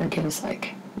 Never give us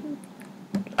like.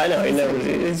 I know, he never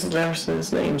says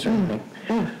his names or anything.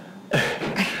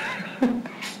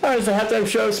 All right, so halftime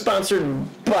show sponsored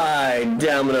by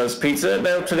Domino's Pizza.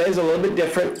 Now, today's a little bit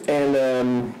different,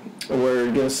 and we're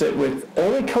going to sit with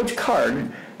only Coach Karg,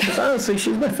 because honestly,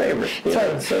 she's my favorite.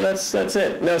 Yeah, so that's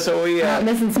it. No, so we... Not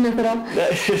missing Smith at all? I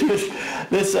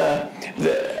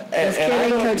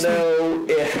don't know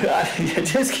if...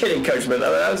 Just kidding, Coach Smith.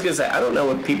 I was going to say, I don't know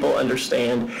if people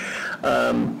understand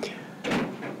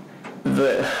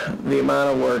the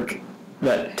amount of work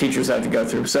that teachers have to go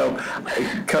through. So,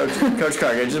 Coach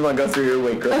Karg, I just want to go through your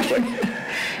week real quick.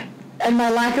 And my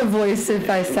lack of voice if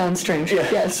I sound strange. Yeah.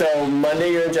 Yes. So,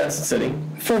 Monday you're in Johnson City.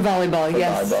 For volleyball,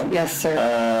 yes. Volleyball. Yes, sir.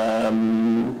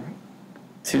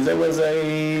 Tuesday,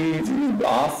 Wednesday,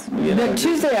 off. You know.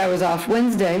 Tuesday I was off.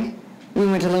 Wednesday, we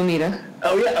went to Lomita.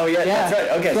 Oh, yeah, that's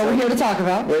right. Okay. So we're here to talk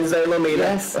about. Wednesday, Lomita.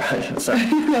 Yes. Right, sorry.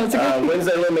 No, it's okay.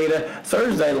 Wednesday, Lomita.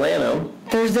 Thursday, Llano.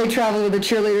 Thursday, traveled with the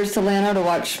cheerleaders to Llano to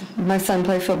watch my son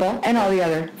play football and all the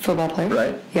other football players.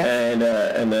 Right. Yes. And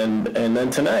then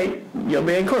tonight, you'll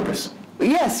be in Corpus.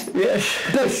 Yes. Yes.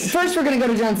 But first we're going to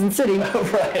go to Johnson City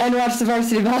and watch the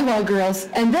varsity volleyball girls,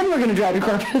 and then we're going to drive to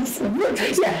Corpus.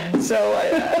 Yeah. So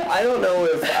I don't know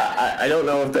if I don't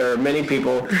know if there are many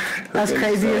people as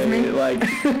crazy as me. Like,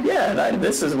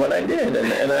 this is what I did,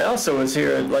 and I also was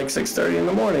here at like 6:30 in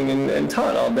the morning and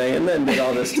taught all day, and then did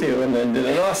all this too, and then did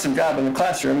an awesome job in the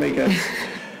classroom because.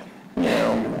 You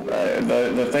know,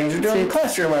 the things you're doing in the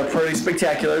classroom are pretty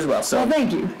spectacular as well. So,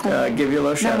 thank you. Give you a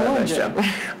little shout out. Nice job.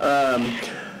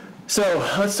 So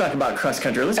let's talk about cross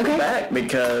country. Let's go back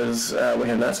because we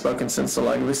have not spoken since the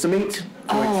LAGO VISTA meet.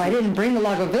 Oh, I didn't bring the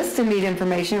LAGO VISTA meet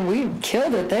information. We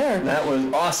killed it there. That was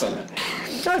awesome. All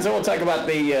right, so we'll talk about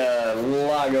the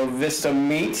LAGO VISTA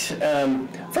meet.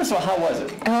 First of all, how was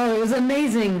it? Oh, it was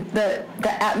amazing. The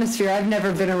atmosphere. I've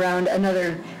never been around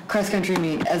another cross country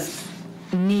meet as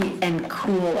neat and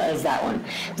cool as that one.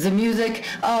 It was the music.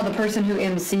 Oh, the person who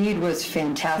emceed was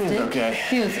fantastic. Okay.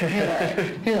 He was all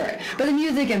right. But the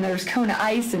music, and there was Kona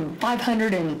Ice and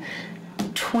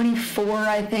 524,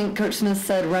 I think Coach Smith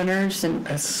said, runners. And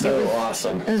that's so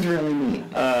awesome. It was really neat.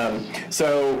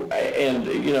 And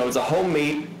you know, it was a home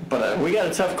meet, but we got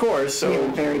a tough course. So we had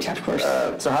a very tough course.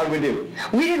 So how did we do?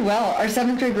 We did well. Our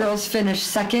 7th grade girls finished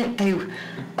second. They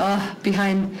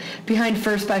behind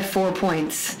first by 4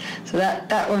 points. So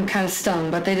that one kind of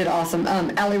stung, but they did awesome.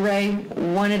 Allie Ray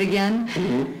won it again.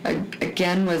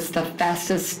 Again, was the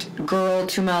fastest girl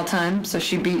 2-mile time, so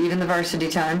she beat even the varsity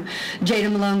time. Jada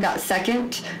Malone got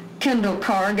second. Kendall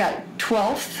Carr got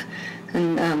 12th.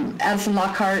 And Addison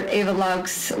Lockhart, Ava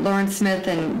Laux, Lauren Smith,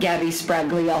 and Gabby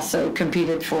Spragley also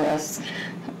competed for us.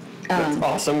 That's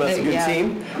awesome. That's a good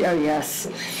team. Oh, yes.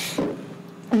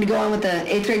 And to go on with the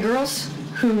 8th grade girls,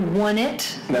 who won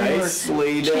it.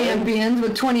 Nicely done. Champions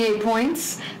with 28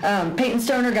 points. Peyton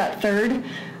Stoner got 3rd.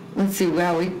 Let's see,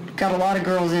 wow, we got a lot of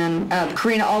girls in.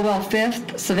 Karina Allwell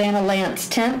 5th, Savannah Lance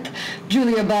 10th,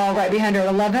 Julia Ball right behind her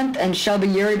 11th, and Shelby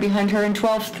Urey behind her in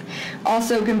 12th.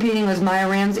 Also competing was Maya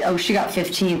Ramsey. Oh, she got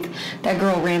 15th. That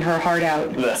girl ran her heart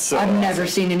out. That's so I've never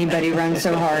seen anybody run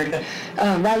so hard.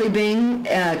 Riley Bing,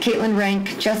 Caitlin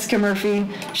Rank, Jessica Murphy,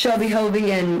 Shelby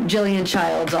Hovey, and Jillian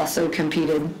Childs also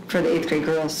competed for the 8th grade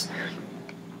girls.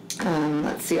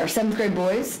 Let's see, our 7th grade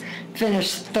boys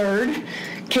finished 3rd.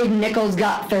 Caden Nichols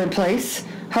got 3rd place.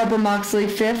 Harper Moxley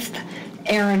 5th.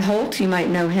 Aaron Holt, you might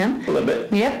know him. A little bit.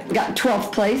 Yep, got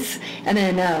 12th place. And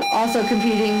then also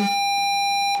competing,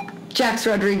 Jax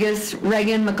Rodriguez,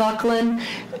 Reagan McLaughlin,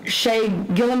 Shay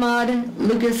Gillimod,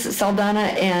 Lucas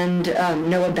Saldana, and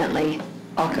Noah Bentley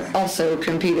also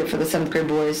competed for the 7th grade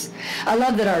boys. I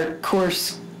love that our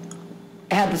course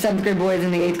had the 7th grade boys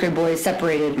and the 8th grade boys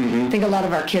separated. I think a lot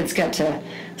of our kids got to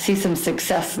see some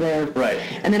success there. Right.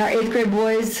 And then our 8th grade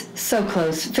boys, so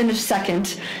close, finished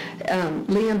 2nd.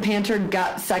 Liam Panter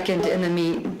got 2nd in the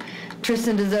meet.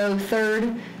 Tristan DeZoe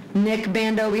 3rd. Nick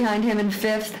Bando behind him in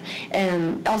 5th.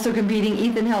 And also competing,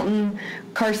 Ethan Helton,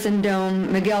 Carson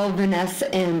Dome, Miguel Vaness,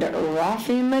 and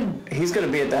Rafi He's going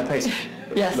to be at that pace.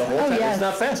 Yes. The whole time. Yes. It's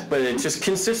not fast, but it's just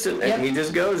consistent, and he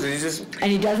just goes.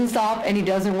 And he doesn't stop, and he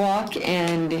doesn't walk,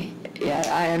 and yeah,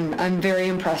 I'm very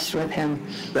impressed with him.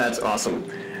 That's awesome.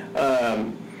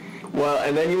 Well,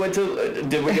 and then you went to.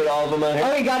 Did we get all of them on here?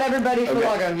 Oh, we got everybody for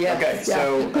LAGO. Yes. Okay,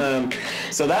 yeah.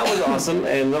 So that was awesome,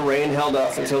 and the rain held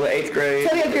off until the 8th grade.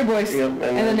 So the 8th grade boys, Yep, and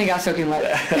then they got soaking wet.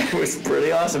 It was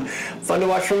pretty awesome. Fun to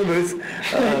watch from the booth.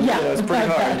 Yeah, you know, it's pretty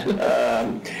hard.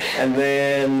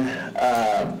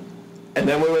 And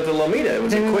then we went to Lomita. It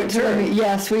was a quick turn.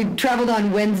 Yes, we traveled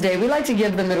on Wednesday. We like to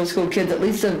give the middle school kids at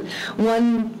least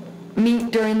one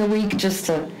meet during the week just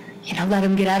to, let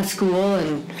them get out of school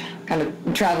and kind of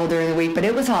travel during the week. But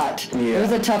it was hot. Yeah. It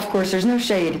was a tough course. There's no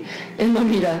shade in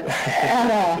Lomita at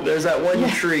all. There's that one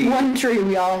tree. One tree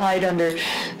we all hide under.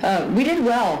 We did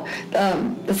well.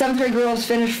 The 7th grade girls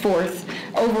finished 4th.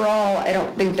 Overall, I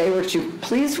don't think they were too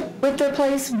pleased with their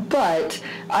place, but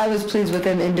I was pleased with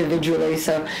them individually.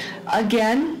 So,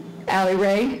 again, Allie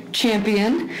Ray,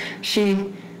 champion.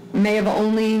 She may have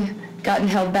only gotten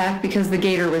held back because the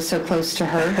gator was so close to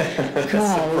her.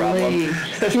 Golly.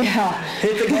 Yeah.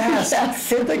 Hit the gas. Yes,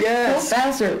 hit the gas. Go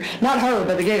faster. Not her,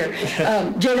 but the gator.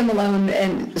 Jada Malone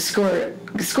and scored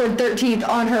 13th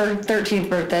on her 13th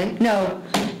birthday. No,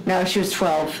 she was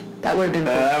 12. That would have been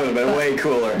cool. That would have been way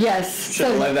cooler. Yes. Should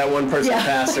have let that one person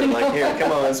pass her. Like, here,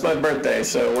 come on, it's my birthday,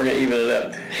 so we're going to even it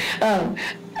up.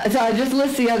 So I just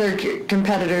list the other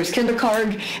competitors. Kendall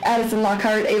Card, Addison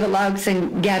Lockhart, Ava Laux,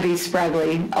 and Gabby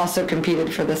Spragley also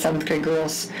competed for the 7th grade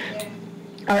girls.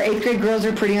 Our 8th grade girls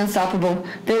are pretty unstoppable.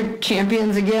 They're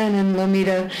champions again in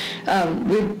Lomita.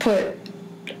 We put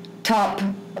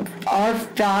our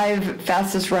 5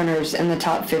 fastest runners in the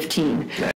top 15.